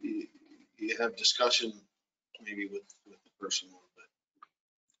you have discussion maybe with the person a little bit.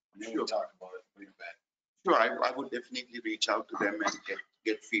 And then we'll talk about it, bring it back. Sure, I would definitely reach out to them and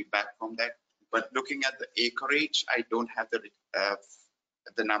get feedback from that. But looking at the acreage, I don't have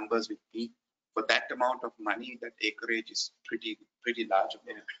the numbers with me. For that amount of money, that acreage is pretty large.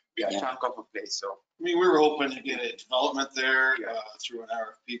 A chunk of a place. So I mean, we were hoping to get a development there through an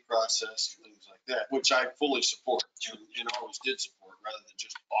RFP process and things like that, which I fully support and always did support, rather than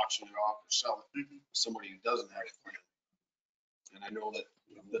just auction it off or sell it to somebody who doesn't have a plan. And I know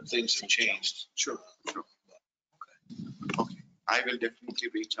that things have changed. Sure. Okay. I will definitely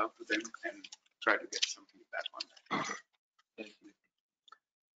reach out to them and try to get some feedback on that. Thank you.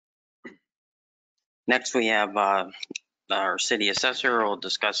 Next, we have our city assessor will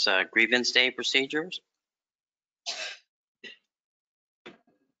discuss grievance day procedures.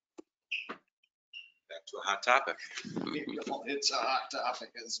 Back to a hot topic. It's a hot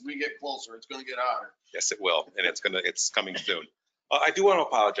topic. As we get closer, it's gonna get hotter. Yes, it will, and it's coming soon. I do want to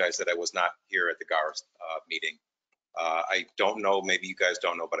apologize that I was not here at the GAR meeting. I don't know, maybe you guys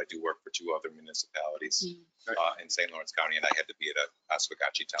don't know, but I do work for 2 other municipalities in St. Lawrence County, and I had to be at a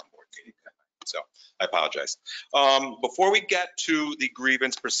Oswegatchie Town Board meeting that night. So I apologize. Before we get to the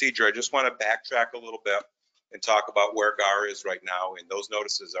grievance procedure, I just want to backtrack a little bit and talk about where GAR is right now. And those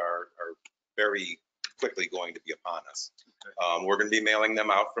notices are very quickly going to be upon us. We're going to be mailing them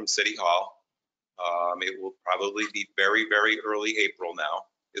out from City Hall. It will probably be very, very early April now,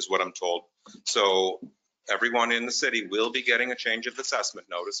 is what I'm told. So everyone in the city will be getting a change of assessment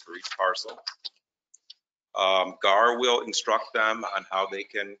notice for each parcel. GAR will instruct them on how they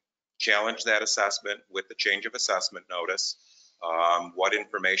can challenge that assessment with the change of assessment notice, what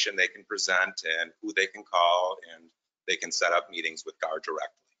information they can present and who they can call, and they can set up meetings with GAR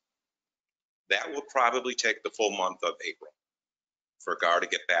directly. That will probably take the full month of April for GAR to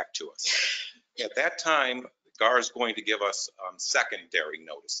get back to us. At that time, GAR is going to give us secondary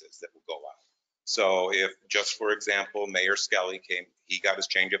notices that will go out. So if, just for example, Mayor Skelly came, he got his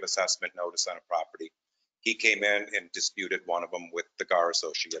change of assessment notice on a property. He came in and disputed one of them with the GAR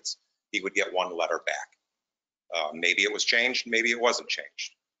associates. He would get 1 letter back. Maybe it was changed, maybe it wasn't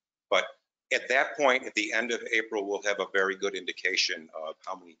changed. But at that point, at the end of April, we'll have a very good indication of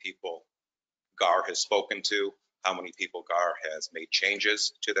how many people GAR has spoken to, how many people GAR has made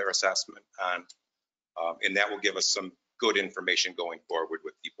changes to their assessment on, and that will give us some good information going forward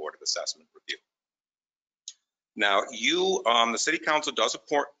with the Board of Assessment Review. Now, the City Council does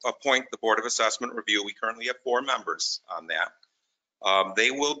appoint the Board of Assessment Review. We currently have 4 members on that. They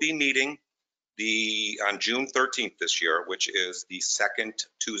will be meeting on June 13th this year, which is the 2nd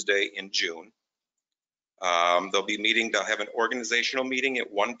Tuesday in June. They'll have an organizational meeting at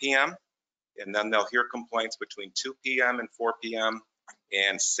 1 p.m. and then they'll hear complaints between 2 p.m. and 4 p.m.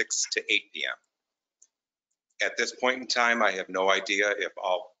 and 6 to 8 p.m. At this point in time, I have no idea if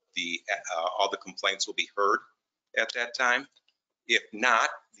all the complaints will be heard at that time. If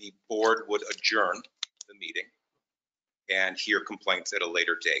not, the board would adjourn the meeting and hear complaints at a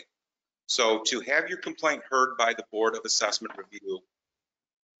later date. So to have your complaint heard by the Board of Assessment Review,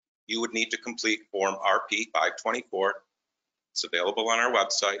 you would need to complete Form RP 524. It's available on our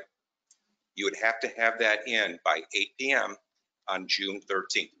website. You would have to have that in by 8 p.m. on June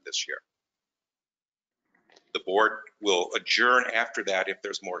 13th this year. The board will adjourn after that if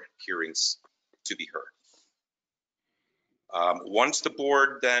there's more hearings to be heard. Once the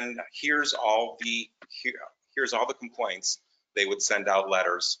board then hears all the complaints, they would send out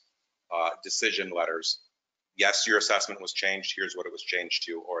letters, decision letters. Yes, your assessment was changed. Here's what it was changed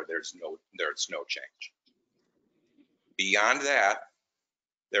to, or there's no change. Beyond that,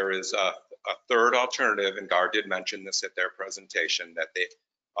 there is a third alternative, and GAR did mention this at their presentation, that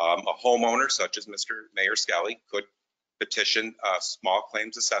a homeowner such as Mayor Skelly could petition a small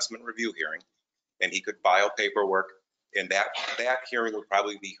claims assessment review hearing, and he could file paperwork, and that hearing would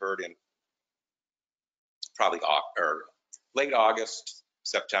probably be heard in late August,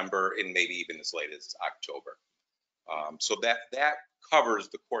 September, and maybe even as late as October. So that covers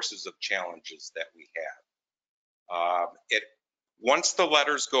the courses of challenges that we have. Once the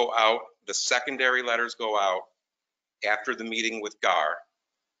letters go out, the secondary letters go out after the meeting with GAR,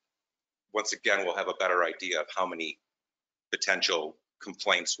 once again, we'll have a better idea of how many potential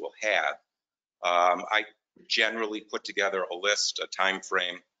complaints we'll have. I generally put together a list, a time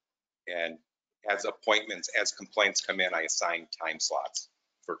frame, and as complaints come in, I assign time slots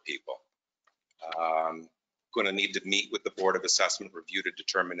for people. Going to need to meet with the Board of Assessment Review to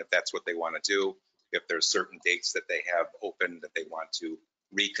determine if that's what they want to do, if there's certain dates that they have open that they want to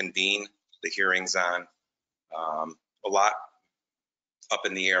reconvene the hearings on. A lot up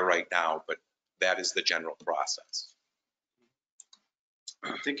in the air right now, but that is the general process.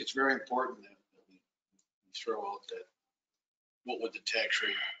 I think it's very important that we throw out that, what would the tax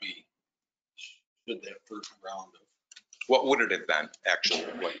rate be should that first round of. What would it have been, actually,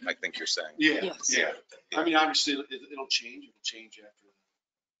 what I think you're saying? Yeah. I mean, obviously, it'll change. It'll change after the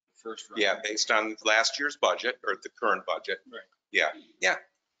first round. Yeah, based on last year's budget or the current budget. Right. Yeah. I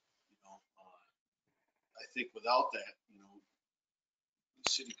think without that, the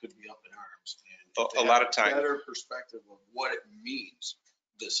city could be up in arms. And a lot of time. Better perspective of what it means,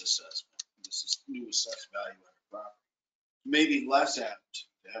 this assessment, this is new assessed value on a property. Maybe less apt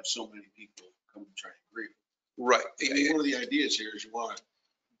to have so many people come and try to agree. Right. One of the ideas here is you want to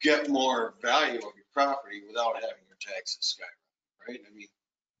get more value of your property without having your taxes skyrocket, right? I mean,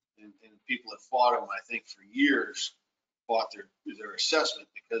 and people have fought them, I think, for years, fought their assessment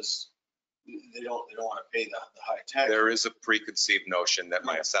because they don't want to pay the high tax. There is a preconceived notion that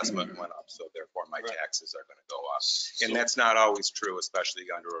my assessment went up, so therefore my Right. taxes are going to go up. So- And that's not always true, especially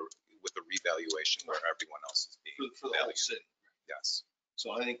with a revaluation where everyone else is being For the whole valued. city. Yes.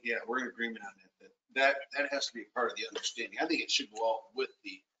 So I think, yeah, we're in agreement on that. That has to be a part of the understanding. I think it should go out with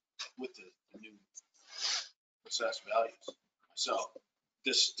the new assessed values. So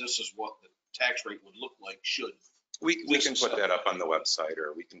this is what the tax rate would look like should. We can put that up on the website,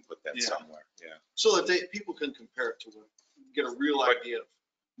 or we can put that Yeah. somewhere, yeah. So that people can compare it to get a real idea of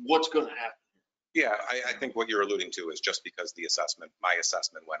what's going to happen. Yeah, I think what you're alluding to is just because my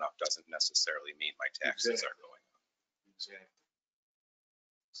assessment went up doesn't necessarily mean my taxes are going up. Exactly.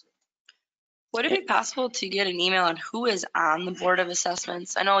 Would it be possible to get an email on who is on the Board of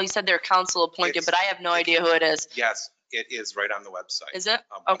Assessments? I know you said they're council appointed, It's- but I have no idea who it is. Yes, it is right on the website. Is it?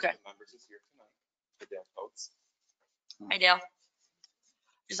 One of Okay. the members is here tonight. Adele Coates. Hi, Dale.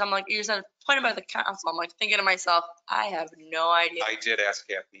 Just, I'm like, you said appointed by the council. I'm like thinking to myself, I have no idea. I did ask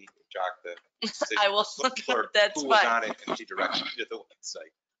Kathy Jock, the city I will look clerk, up, that's who was fine. on it, and she directed me to the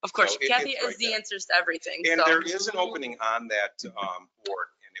website. Of course, So it's Kathy right is the there. answers to everything. And So there is an opening on that board,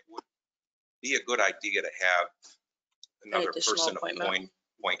 and it would be a good idea to have another additional person appointment.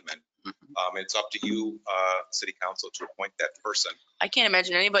 appointment. It's up to you, city council, to appoint that person. I can't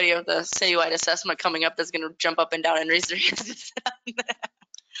imagine anybody with a citywide assessment coming up that's going to jump up and down and raise their hands.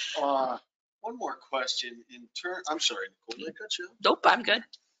 One more question I'm sorry, Nicole, did I cut you off? Nope, I'm good.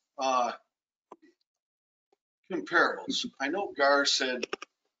 Comparables. I know Gar said,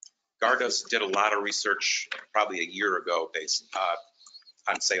 Gardas did a lot of research probably a year ago based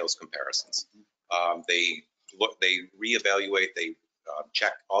on sales comparisons. They reevaluate, they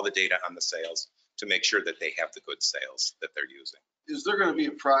check all the data on the sales to make sure that they have the good sales that they're using. is there going to be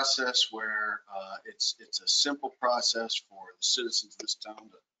a process where it's a simple process for the citizens of this town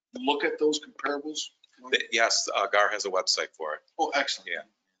to look at those comparables? Yes, Gar has a website for it. Oh, excellent. Yeah.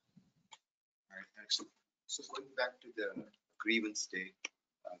 All right, excellent. So going back to the grievance day,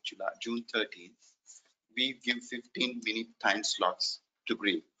 June 13th, we give 15-minute time slots to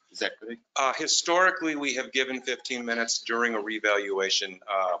grieve. Is that correct? Historically, we have given 15 minutes during a revaluation.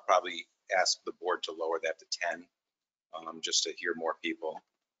 Probably ask the board to lower that to 10, just to hear more people.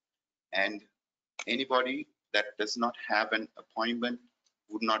 And anybody that does not have an appointment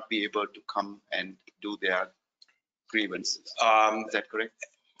would not be able to come and do their grievances. Is that correct?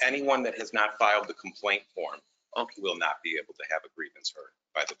 Anyone that has not filed the complaint form will not be able to have a grievance heard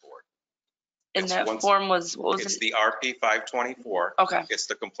by the board. And It's that once- form was, what was It's it? the RP 524. Okay. It's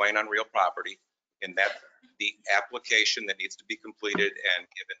the complaint on real property, and that the application that needs to be completed and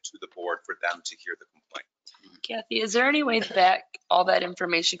given to the board for them to hear the complaint. Kathy, is there any way that all that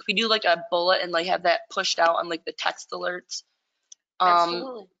information, could we do like a bullet and like have that pushed out on like the text alerts?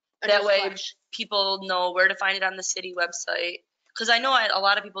 Absolutely. That way people know where to find it on the city website. Because I know a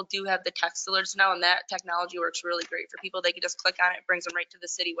lot of people do have the text alerts now, and that technology works really great for people. They can just click on it, it brings them right to the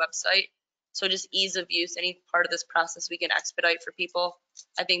city website. So just ease of use, any part of this process we can expedite for people.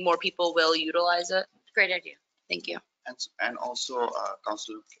 I think more people will utilize it. Great idea. Thank you. And also,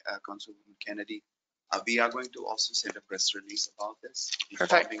 Councilman Kennedy, we are going to also send a press release about this.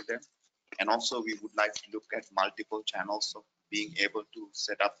 Perfect. Informing them. And also, we would like to look at multiple channels of being able to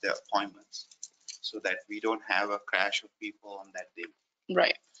set up their appointments so that we don't have a crash of people on that day.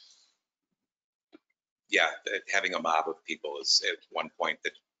 Right. Yeah, having a mob of people is at one point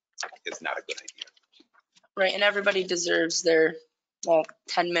that is not a good idea. Right. And everybody deserves their,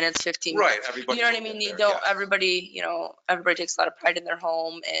 10 minutes, 15 Right, minutes. everybody. You know what I will mean? get You there, don't, yeah. everybody, everybody takes a lot of pride in their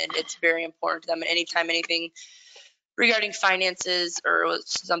home, and it's very important to them. And anytime anything regarding finances or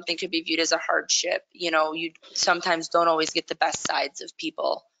something could be viewed as a hardship, you sometimes don't always get the best sides of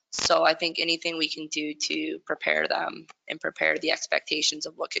people. So I think anything we can do to prepare them and prepare the expectations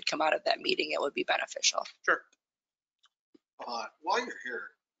of what could come out of that meeting, it would be beneficial. Sure. While you're here,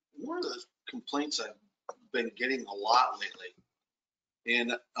 one of the complaints I've been getting a lot lately,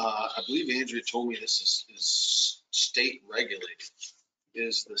 and I believe Andrea told me this is state regulated,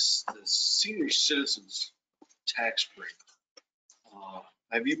 is the senior citizens tax break.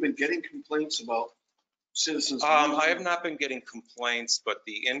 Have you been getting complaints about citizens? I have not been getting complaints, but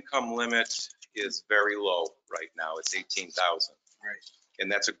the income limit is very low right now. It's 18,000. Right.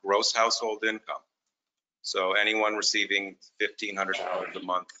 And that's a gross household income. So anyone receiving $1,500 a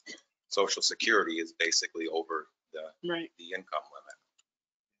month Social Security is basically over the income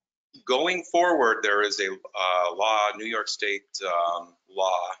limit. Going forward, there is a law, New York State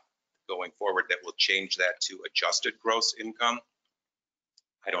law going forward that will change that to adjusted gross income.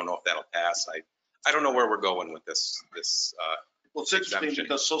 I don't know if that'll pass. I don't know where we're going with this. Well, it's interesting exemption.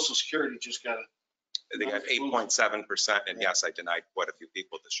 because Social Security just got They got 8.7%, and yes, I denied quite a few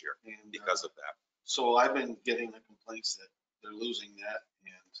people this year it. because of that. So I've been getting the complaints that they're losing that,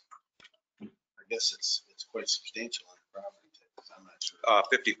 and I guess it's quite substantial on the property tax. I'm not sure.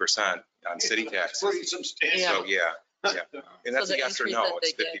 50% on city It's taxes. pretty substantial. So, yeah. And that's So a the yes or increase no, that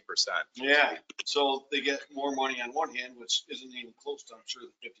it's they get. 50%. Yeah, so they get more money on one hand, which isn't even close to, I'm sure,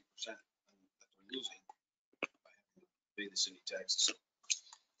 the 50% that they're losing by having to pay the city taxes.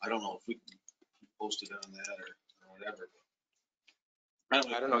 I don't know if we can post it on that or whatever.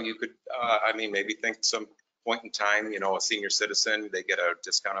 I don't know, you could, I mean, maybe think some point in time, a senior citizen, they get a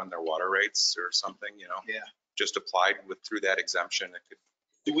discount on their water rates or something, Yeah. just applied through that exemption. It could,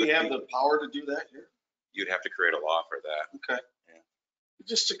 Do we have the power to do that here? you'd have to create a law for that. Okay. Yeah.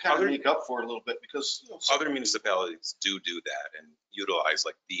 Just to kind of make up for it a little bit because, Other municipalities do that and utilize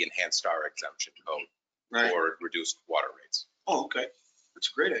like the enhanced star exemption code right. for reduced water rates. Oh, okay. That's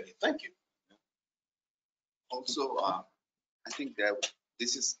a great idea. Thank you. Also, I think that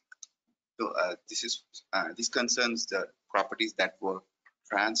this concerns the properties that were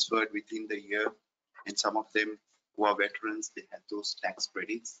transferred within the year, and some of them who are veterans, they had those tax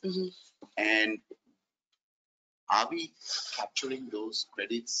credits. Mhm. And are we capturing those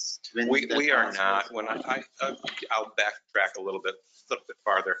credits? when We the are transfer- not. When I'll backtrack a little bit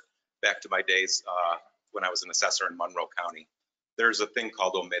farther back to my days when I was an assessor in Monroe County. There's a thing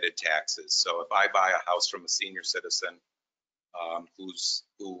called omitted taxes. So if I buy a house from a senior citizen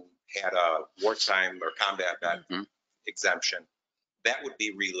who had a wartime or combat vet exemption, that would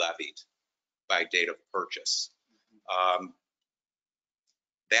be re-levied by date of purchase.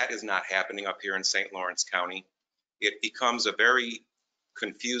 That is not happening up here in St. Lawrence County. It becomes a very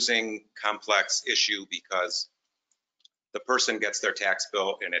confusing, complex issue because the person gets their tax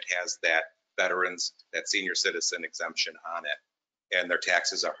bill and it has that veterans, that senior citizen exemption on it, and their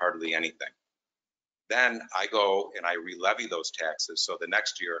taxes are hardly anything. Then I go and I re-levy those taxes. So the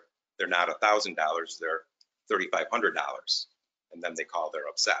next year, they're not $1,000, they're $3,500. And then they call, they're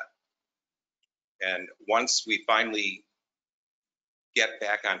upset. And once we finally get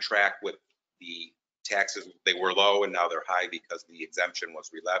back on track with the taxes, they were low and now they're high because the exemption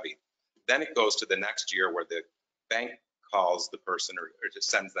was re-levied. Then it goes to the next year where the bank calls the person or just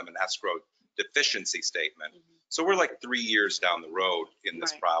sends them an escrow deficiency statement. So we're like 3 years down the road in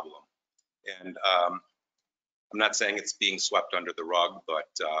this problem. And I'm not saying it's being swept under the rug, but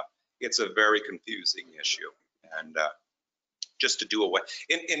it's a very confusing issue. And just to do away,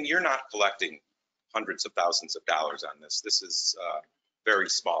 and you're not collecting hundreds of thousands of dollars on this. This is very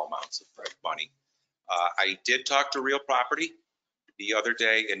small amounts of money. I did talk to Real Property the other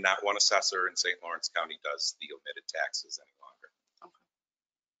day, and not one assessor in St. Lawrence County does the omitted taxes any longer.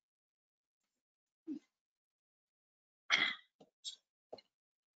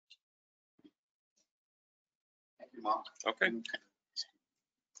 Thank you, Mark. Okay.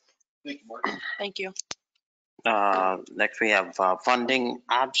 Thank you, Mark. Thank you. Next, we have funding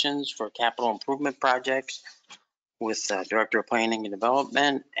options for capital improvement projects with Director of Planning and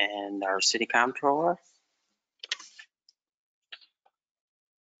Development and our City Comptroller.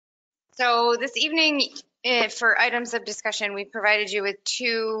 So this evening, for items of discussion, we provided you with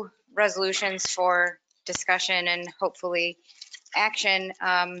 2 resolutions for discussion and hopefully action.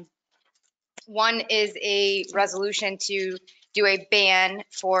 One is a resolution to do a ban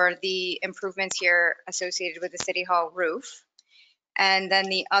for the improvements here associated with the City Hall roof. And then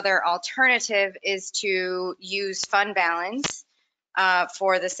the other alternative is to use fund balance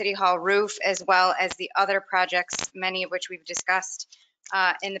for the City Hall roof, as well as the other projects, many of which we've discussed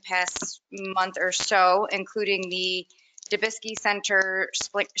in the past month or so, including the Dubisky Center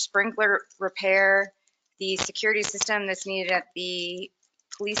sprinkler repair, the security system that's needed at the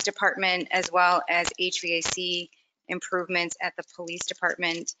police department, as well as HVAC improvements at the police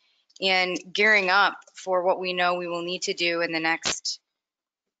department, and gearing up for what we know we will need to do in the next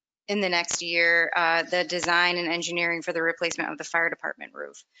year, the design and engineering for the replacement of the fire department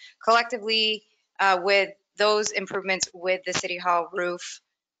roof. Collectively, with those improvements with the City Hall roof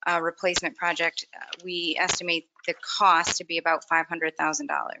replacement project, we estimate the cost to be about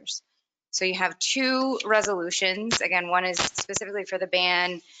 $500,000. So you have 2 resolutions. Again, one is specifically for the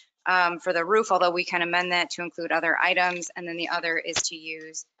ban for the roof, although we can amend that to include other items. And then the other is to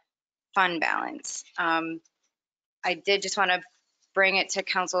use fund balance. I did just want to bring it to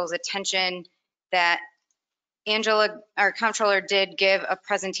council's attention that Angela, our comptroller, did give a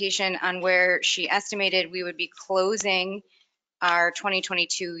presentation on where she estimated we would be closing our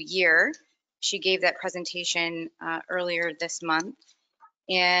 2022 year. She gave that presentation earlier this month.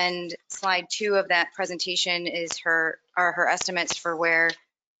 And slide 2 of that presentation is her estimates for where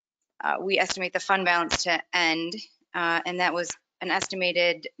we estimate the fund balance to end. And that was an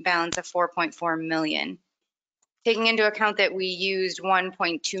estimated balance of 4.4 million. Taking into account that we used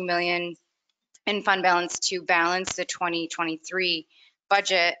 1.2 million in fund balance to balance the 2023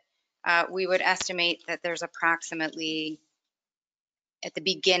 budget, we would estimate that there's approximately, at the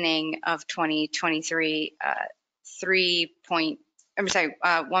beginning of 2023,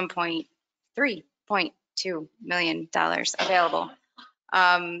 $1.3.2 million available.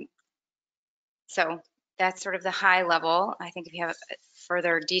 So that's sort of the high level. I think if you have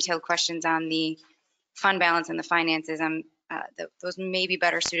further detailed questions on the fund balance and the finances, those may be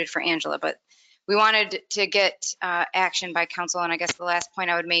better suited for Angela, but we wanted to get action by council. And I guess the last point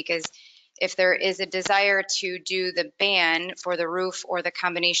I would make is if there is a desire to do the ban for the roof or the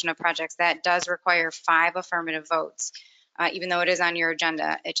combination of projects, that does require 5 affirmative votes. Even though it is on your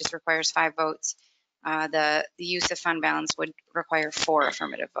agenda, it just requires 5 votes. The use of fund balance would require 4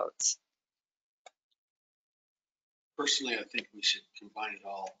 affirmative votes. Personally, I think we should combine it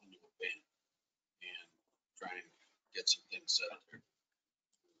all into a ban and try and get some things set up there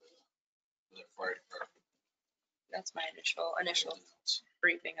for the fire department. That's my initial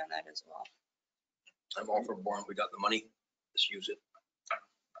briefing on that as well. I'm all for born. We got the money. Let's use it.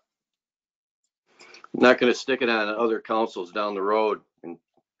 Not going to stick it on other councils down the road. And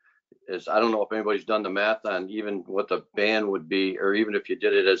as I don't know if anybody's done the math on even what the ban would be, or even if you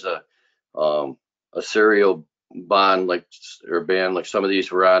did it as a serial bond, like, or ban, like some of these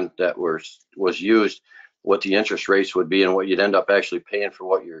were on that was used, what the interest rates would be and what you'd end up actually paying for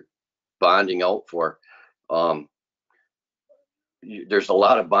what you're bonding out for. There's a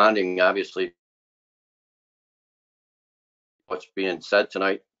lot of bonding, obviously, what's being said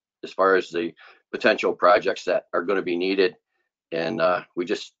tonight as far as the potential projects that are going to be needed. And we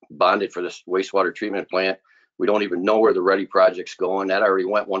just bonded for this wastewater treatment plant. We don't even know where the ready project's going. That already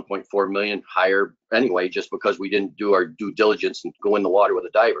went 1.4 million higher anyway, just because we didn't do our due diligence and go in the water with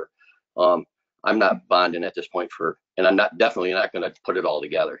a diver. I'm not bonding at this point and I'm definitely not going to put it all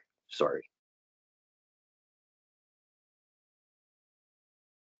together. Sorry.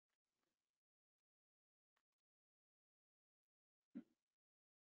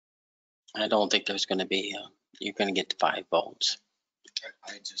 I don't think there's going to be, you're going to get to 5 votes.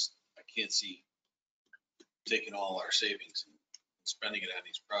 I can't see taking all our savings and spending it on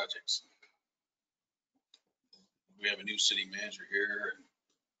these projects. We have a new city manager here and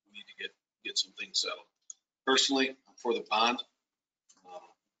we need to get some things settled. Personally, I'm for the bond.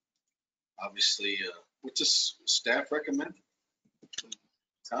 Obviously, what does staff recommend?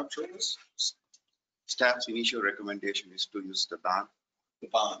 Top choice? Staff's initial recommendation is to use the ban. The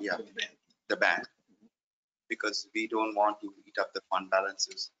bond? Yeah, the ban. the ban. Because we don't want to eat up the fund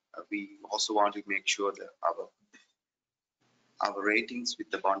balances. We also want to make sure that our ratings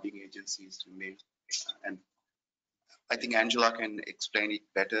with the bonding agencies remain. And I think Angela can explain it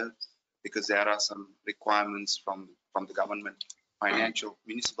better because there are some requirements from the government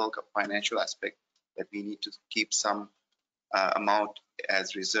municipal financial aspect that we need to keep some amount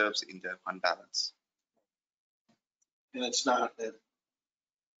as reserves in the fund balance. And it's not that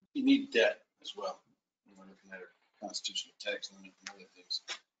you need debt as well. We're looking at our constitutional tax limit and other things.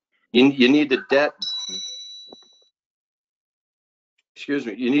 You need the debt. Excuse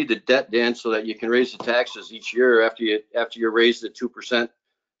me. You need the debt, Dan, so that you can raise the taxes each year after you raise the 2%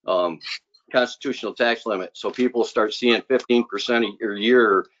 constitutional tax limit. So people start seeing 15% a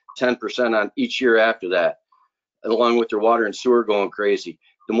year or 10% on each year after that, along with their water and sewer going crazy.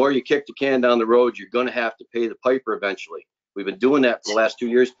 The more you kick the can down the road, you're going to have to pay the piper eventually. We've been doing that for the last 2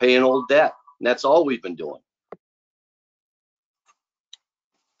 years, paying old debt. And that's all we've been doing.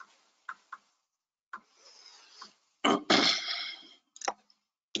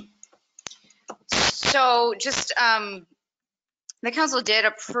 So just, the council did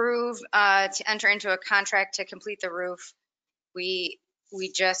approve to enter into a contract to complete the roof. We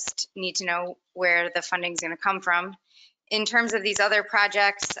just need to know where the funding is going to come from. In terms of these other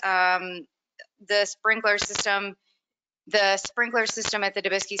projects, the sprinkler system at the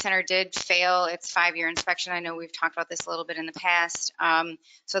Dubisky Center did fail its 5-year inspection. I know we've talked about this a little bit in the past.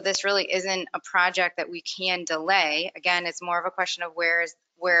 So this really isn't a project that we can delay. Again, it's more of a question of where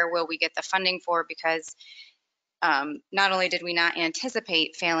will we get the funding for, because not only did we not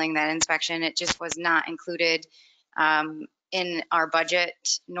anticipate failing that inspection, it just was not included in our budget,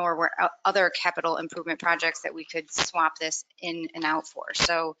 nor were other capital improvement projects that we could swap this in and out for.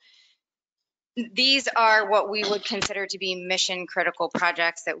 So these are what we would consider to be mission critical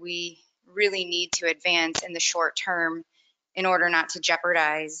projects that we really need to advance in the short term in order not to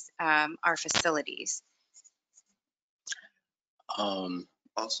jeopardize our facilities.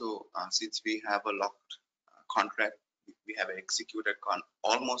 Also, since we have a locked contract, we have an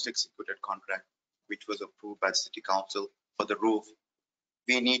almost executed contract, which was approved by the city council for the roof.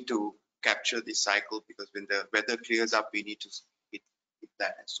 We need to capture this cycle because when the weather clears up, we need to hit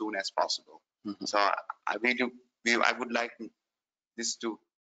that as soon as possible. So I would like this to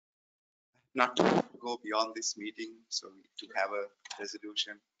not to go beyond this meeting, so to have a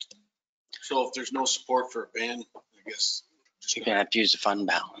resolution. So if there's no support for a ban, I guess. You're gonna have to use the fund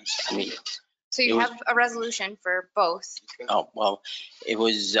balance. I mean, So you It was- have a resolution for both. oh, well, it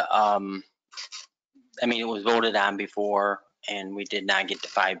was, I mean, it was voted on before and we did not get the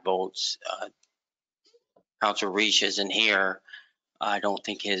 5 votes. Council Reach isn't here. I don't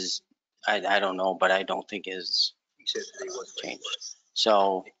think I don't know, but I don't think his He said today was changed.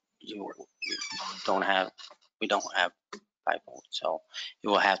 So we don't have 5 votes, so it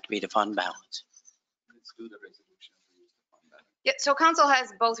will have to be the fund balance. Let's do the resolution. Yeah, so council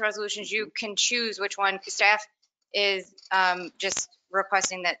has both resolutions. You can choose which one. Staff is just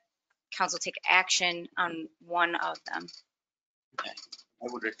requesting that council take action on one of them. I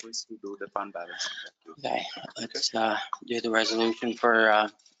would request to do the fund balance. Okay, let's do the resolution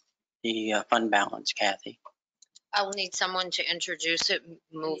for the fund balance, Kathy. I will need someone to introduce it,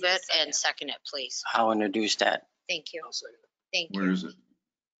 move it, and second it, please. I'll introduce that. Thank you. I'll say it. Thank Where you. is it?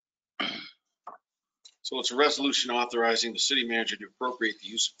 So it's a resolution authorizing the city manager to appropriate the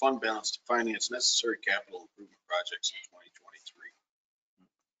use of fund balance to finance necessary capital improvement projects in 2023.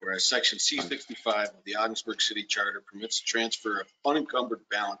 Whereas section C65 of the Ogdensburg City Charter permits the transfer of unencumbered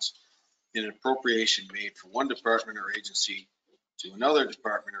balance in an appropriation made from one department or agency to another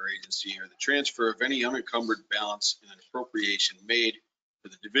department or agency, or the transfer of any unencumbered balance in an appropriation made for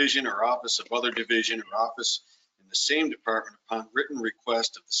the division or office of other division or office in the same department upon written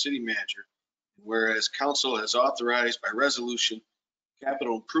request of the city manager. Whereas council has authorized by resolution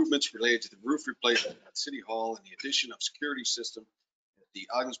capital improvements related to the roof replacement at City Hall and the addition of security system at the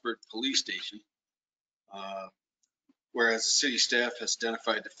Ogdensburg Police Station. Whereas the city staff has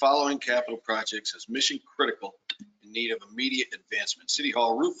identified the following capital projects as mission critical in need of immediate advancement. City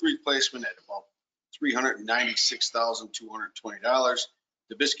Hall roof replacement at about $396,220.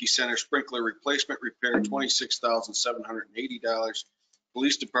 The Biskie Center sprinkler replacement repair, $26,780.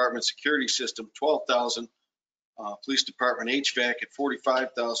 Police Department security system, $12,000. Police Department HVAC at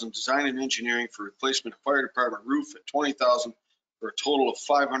 $45,000. Design and engineering for replacement of fire department roof at $20,000 for a total of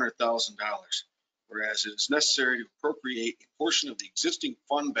 $500,000. Whereas it is necessary to appropriate a portion of the existing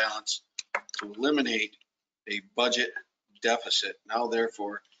fund balance to eliminate a budget deficit. Now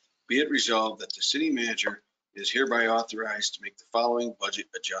therefore, be it resolved that the city manager is hereby authorized to make the following budget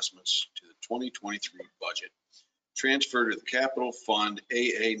adjustments to the 2023 budget. Transfer to the capital fund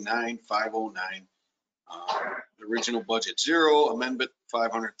AA 9509. Original budget 0, amendment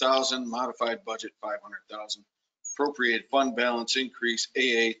 500,000, modified budget 500,000. Appropriated fund balance increase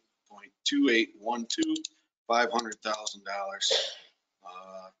AA .2812, $500,000.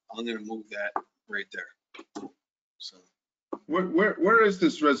 I'm going to move that right there. So Where is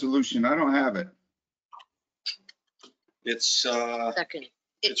this resolution? I don't have it. it's Second.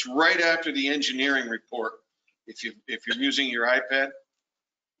 it's right after the engineering report. If you're using your iPad,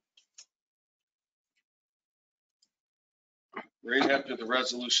 right after the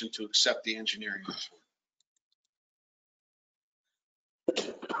resolution to accept the engineering report.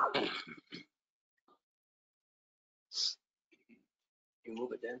 You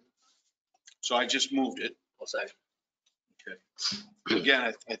move it then? So I just moved it. I'll say. Okay.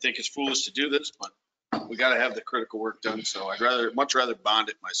 Again, I think it's foolish to do this, but we got to have the critical work done. So I'd much rather bond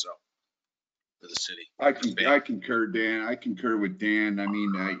it myself for the city. I concur, Dan. I concur with Dan. I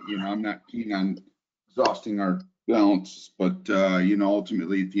mean, I'm not keen on exhausting our balance, but,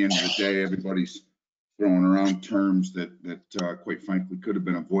 ultimately at the end of the day, everybody's throwing around terms that quite frankly could have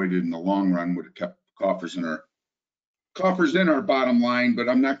been avoided in the long run, would have kept coffers in our bottom line, but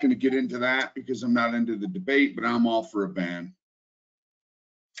I'm not going to get into that because I'm not into the debate, but I'm all for a ban.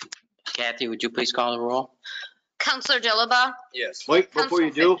 Kathy, would you please call the roll? Counselor Dilaba? Yes. Mike, before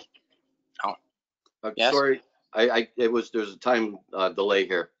you do. Oh. Yes? Sorry, there's a time delay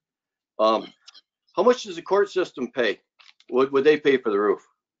here. How much does the court system pay? What would they pay for the roof?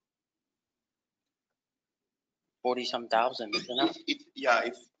 40-some thousand, isn't it? Yeah,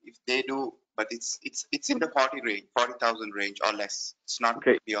 if they do, but it's in the 40,000 range or less. It's not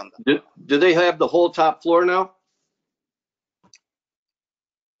Okay. beyond that. Do they have the whole top floor now?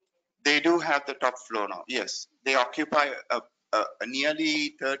 They do have the top floor now. Yes, they occupy a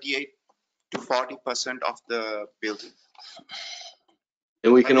nearly 38 to 40% of the building.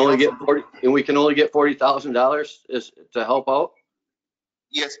 And we can only get $40,000 is to help out?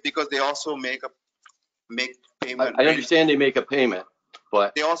 Yes, because they also make payment. I understand they make a payment,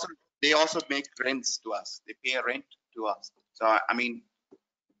 but They also make rents to us. They pay a rent to us. So I mean,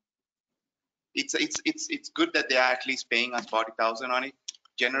 it's good that they are at least paying us 40,000 on it.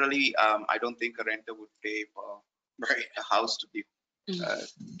 Generally, I don't think a renter would pay for a house to be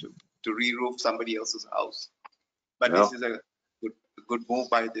to re-roof somebody else's house. But No. this is a good move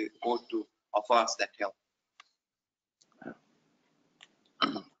by the court to offer us that help.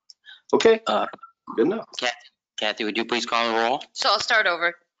 okay, good enough. Kathy, would you please call the roll? So I'll start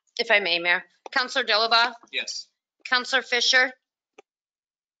over, if I may, Mayor. Counselor Dilaba? Yes. Counselor Fisher?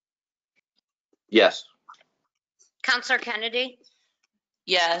 Yes. Counselor Kennedy?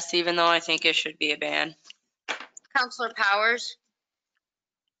 Yes, even though I think it should be a ban. Counselor Powers?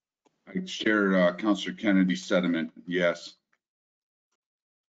 I share Councilor Kennedy's sentiment, yes.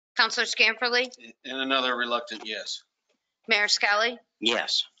 Counselor Scamperly? And another reluctant yes. Mayor Skelly?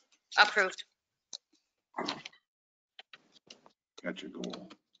 Yes. Approved. Got your goal.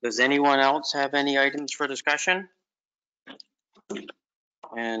 Does anyone else have any items for discussion?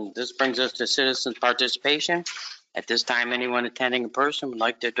 And this brings us to citizen participation. At this time, anyone attending in person would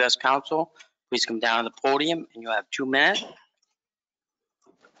like to address council, please come down to the podium and you'll have 2 minutes.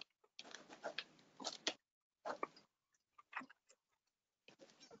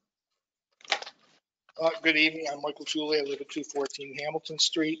 Good evening. I'm Michael Julie. I live at 214 Hamilton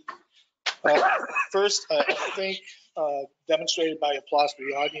Street. First, I think demonstrated by applause for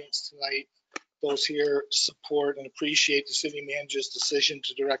the audience tonight, those here support and appreciate the city manager's decision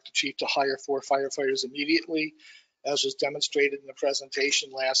to direct the chief to hire 4 firefighters immediately, as was demonstrated in the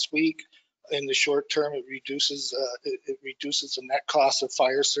presentation last week. In the short term, it reduces the net cost of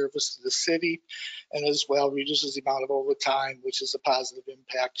fire service to the city, and as well reduces the amount of overtime, which is a positive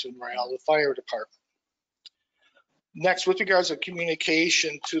impact to morale of the fire department. Next, with regards to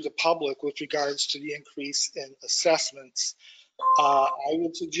communication to the public with regards to the increase in assessments, I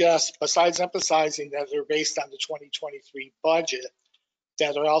would suggest, besides emphasizing that they're based on the 2023 budget,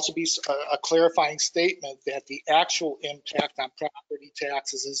 that there also be a clarifying statement that the actual impact on property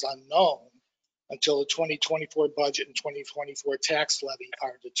taxes is unknown until the 2024 budget and 2024 tax levy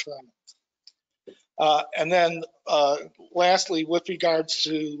are determined. And then lastly, with regards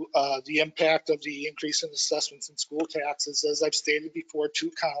to the impact of the increase in assessments and school taxes, as I've stated before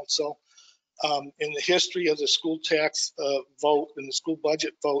to council, in the history of the school tax vote and the school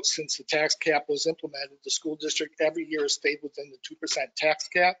budget vote since the tax cap was implemented, the school district every year has stayed within the 2% tax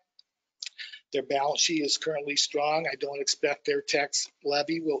cap. Their balance sheet is currently strong. I don't expect their tax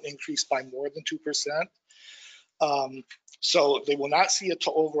levy will increase by more than 2%. So they will not see an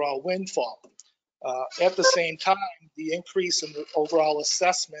overall windfall. At the same time, the increase in the overall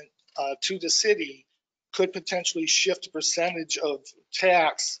assessment to the city could potentially shift the percentage of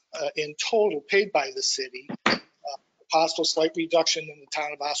tax in total paid by the city. Possible slight reduction in the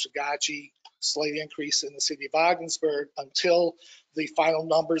town of Oswegatchie, slight increase in the city of Ogdensburg. Until the final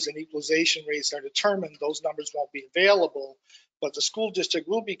numbers and equalization rates are determined, those numbers won't be available, but the school district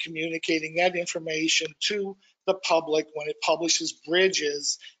will be communicating that information to the public when it publishes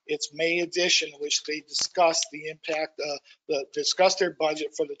Bridges, its May edition, which they discuss the impact, discuss their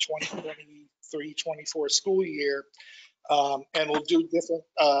budget for the 2023-24 school year, and will do different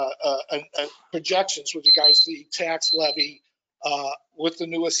projections with regards to the tax levy with the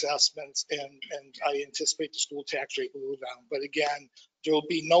new assessments, and I anticipate the school tax rate will go down. But again, there will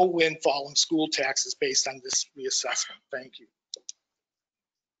be no windfall in school taxes based on this reassessment. Thank you.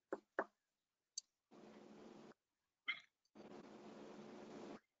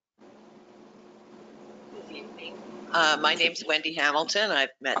 My name's Wendy Hamilton. I've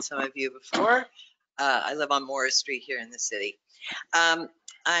met some of you before. I live on Morris Street here in the city.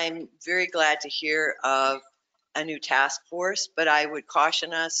 I'm very glad to hear of a new task force, but I would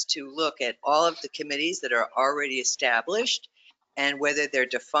caution us to look at all of the committees that are already established and whether they're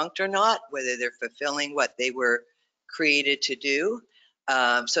defunct or not, whether they're fulfilling what they were created to do,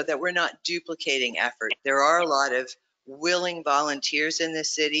 so that we're not duplicating effort. There are a lot of willing volunteers in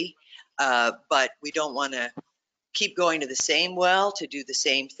this city, but we don't want to keep going to the same well to do the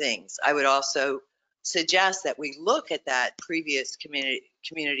same things. I would also suggest that we look at that previous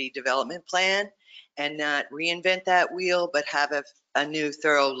community development plan and not reinvent that wheel, but have a new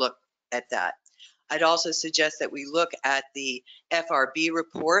thorough look at that. I'd also suggest that we look at the FRB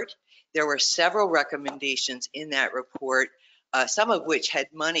report. There were several recommendations in that report, some of which had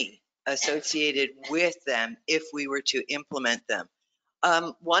money associated with them if we were to implement them.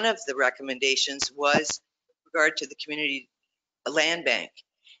 One of the recommendations was regard to the community land bank.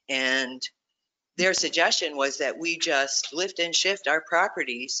 And their suggestion was that we just lift and shift our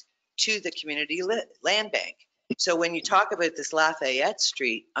properties to the community land bank. So when you talk about this Lafayette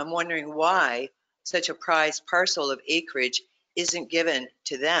Street, I'm wondering why such a prized parcel of acreage isn't given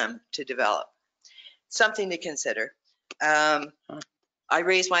to them to develop. Something to consider. I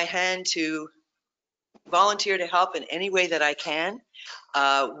raise my hand to volunteer to help in any way that I can.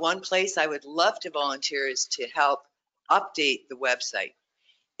 One place I would love to volunteer is to help update the website.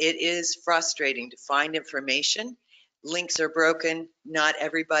 It is frustrating to find information. Links are broken. Not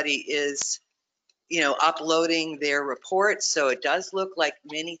everybody is, uploading their reports. So it does look like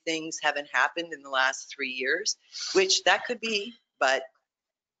many things haven't happened in the last 3 years, which that could be, but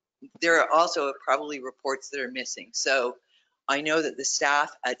there are also probably reports that are missing. So I know that the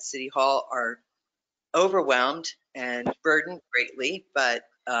staff at City Hall are overwhelmed and burdened greatly, but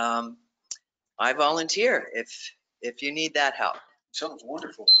I volunteer if you need that help. Sounds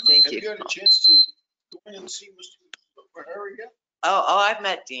wonderful. Thank you. Have you had a chance to go in and see Mr. Harry yet? Oh, I've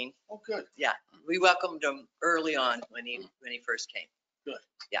met Dean. Oh, good. Yeah, we welcomed him early on when he first came. Good.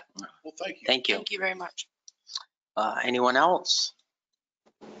 Yeah. Well, thank you. Thank you. Thank you very much. Anyone else?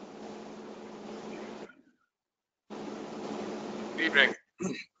 Good evening.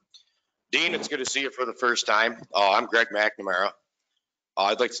 Dean, it's good to see you for the first time. I'm Greg McNamara.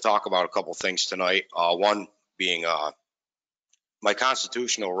 I'd like to talk about a couple things tonight. One being my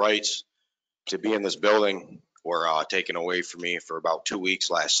constitutional rights to be in this building were taken away from me for about 2 weeks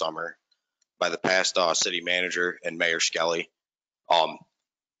last summer by the past city manager and Mayor Skelly.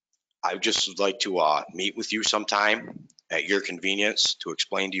 I just would like to meet with you sometime at your convenience to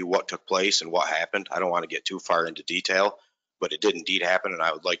explain to you what took place and what happened. I don't want to get too far into detail, but it did indeed happen, and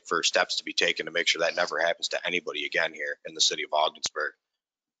I would like for steps to be taken to make sure that never happens to anybody again here in the city of Ogdensburg.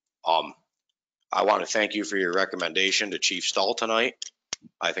 I want to thank you for your recommendation to Chief Stull tonight.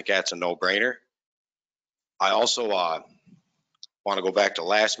 I think that's a no-brainer. I also want to go back to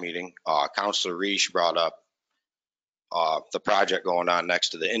last meeting. Councilor Reish brought up the project going on next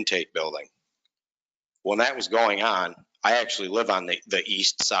to the intake building. When that was going on, I actually live on the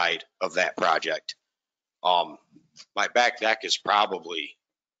east side of that project. My back deck is probably,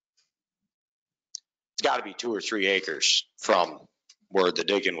 it's got to be 2 or 3 acres from where the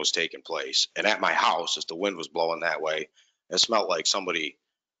digging was taking place. And at my house, as the wind was blowing that way, it smelled like somebody,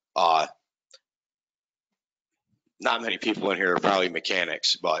 not many people in here are probably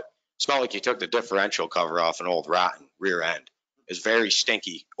mechanics, but it smelled like you took the differential cover off an old rotten rear end. It's very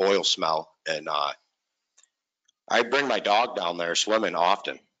stinky oil smell. And I bring my dog down there swimming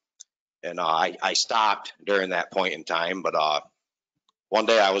often. And I stopped during that point in time, but one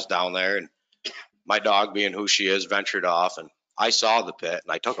day I was down there and my dog, being who she is, ventured off, and I saw the pit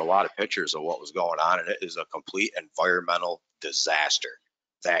and I took a lot of pictures of what was going on, and it is a complete environmental disaster.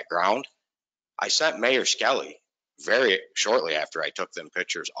 That ground. I sent Mayor Skelly very shortly after I took them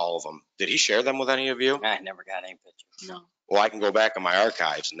pictures, all of them. Did he share them with any of you? I never got any pictures. No. Well, I can go back in my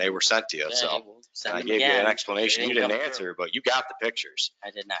archives and they were sent to you. So Send I them gave you again. an explanation. You They didn't didn't come answer, but you got the pictures.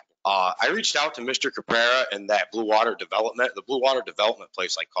 I did not. I reached out to Mr. Caprera and that Blue Water Development. The Blue Water Development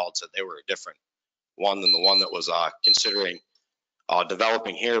place I called said they were a different one than the one that was considering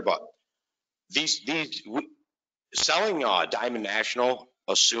developing here. But selling Diamond National,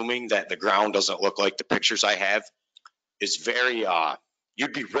 assuming that the ground doesn't look like the pictures I have, is very,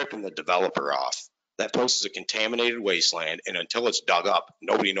 you'd be ripping the developer off. That place is a contaminated wasteland, and until it's dug up,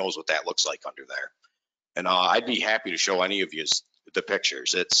 nobody knows what that looks like under there. And I'd be happy to show any of you the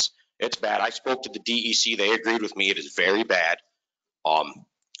pictures. It's bad. I spoke to the DEC. They agreed with me. It is very bad.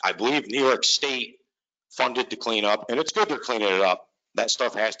 I believe New York State funded to clean up, and it's good they're cleaning it up. That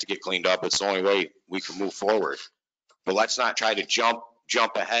stuff has to get cleaned up. It's the only way we can move forward. But let's not try to jump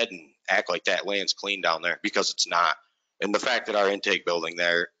ahead and act like that land's clean down there, because it's not. And the fact that our intake building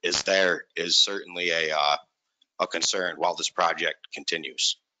there is certainly a concern while this project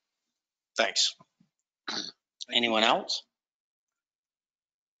continues. Thanks. Anyone else?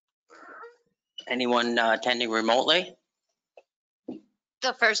 Anyone attending remotely?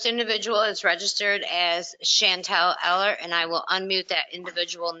 The first individual is registered as Chantel Eller, and I will unmute that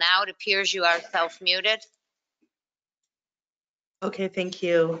individual now. It appears you are self-muted. Okay, thank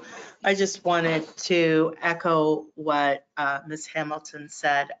you. I just wanted to echo what Ms. Hamilton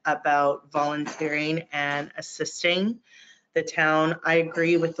said about volunteering and assisting the town. I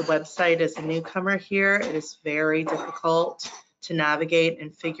agree with the website. As a newcomer here, it is very difficult to navigate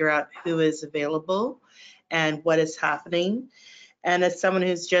and figure out who is available and what is happening. And as someone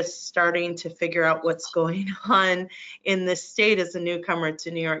who's just starting to figure out what's going on in this state as a newcomer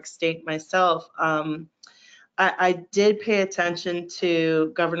to New York State myself, I did pay attention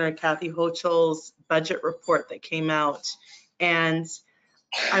to Governor Kathy Hochul's budget report that came out. And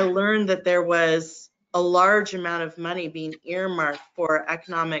I learned that there was a large amount of money being earmarked for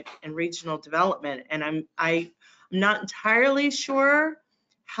economic and regional development. And I'm not entirely sure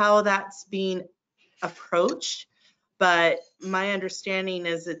how that's being approached, but my understanding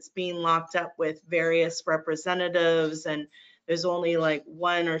is it's being locked up with various representatives, and there's only like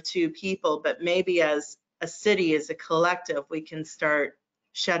 1 or 2 people, but maybe as a city, as a collective, we can start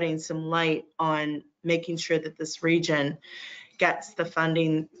shedding some light on making sure that this region gets the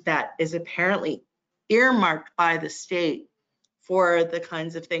funding that is apparently earmarked by the state for the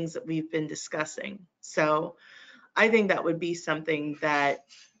kinds of things that we've been discussing. So I think that would be something that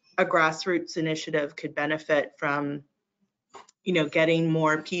a grassroots initiative could benefit from, getting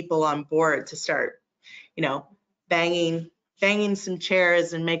more people on board to start, banging some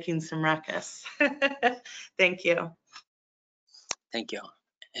chairs and making some ruckus. Thank you. Thank you.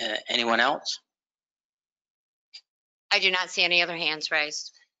 Anyone else? I do not see any other hands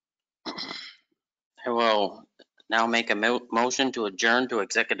raised. I will now make a motion to adjourn to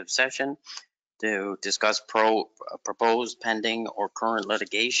executive session to discuss proposed pending or current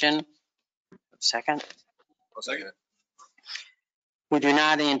litigation. Second? I'll second it. We do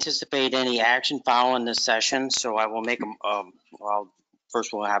not anticipate any action following this session, so I will make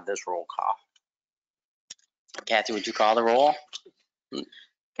first we'll have this roll call. Kathy, would you call the roll?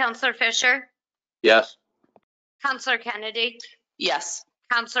 Counselor Fisher, Yes. Counselor Kennedy, Yes.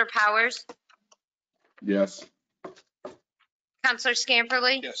 Counselor Powers, Yes. Counselor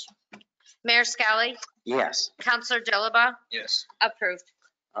Scamperly, Yes. Mayor Skelly, Yes. Counselor Dilaba, Yes. approved.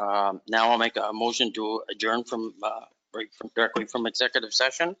 Now I'll make a motion to adjourn directly from executive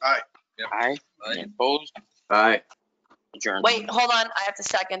session. Aye. Yep. Aye. Any opposed? Aye. Adjourn. Wait, hold on. I have to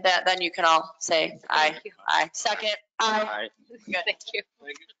second that. Then you can all say aye. Aye. Second. Aye. Thank you.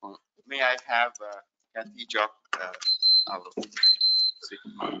 May I have Kathy Jock?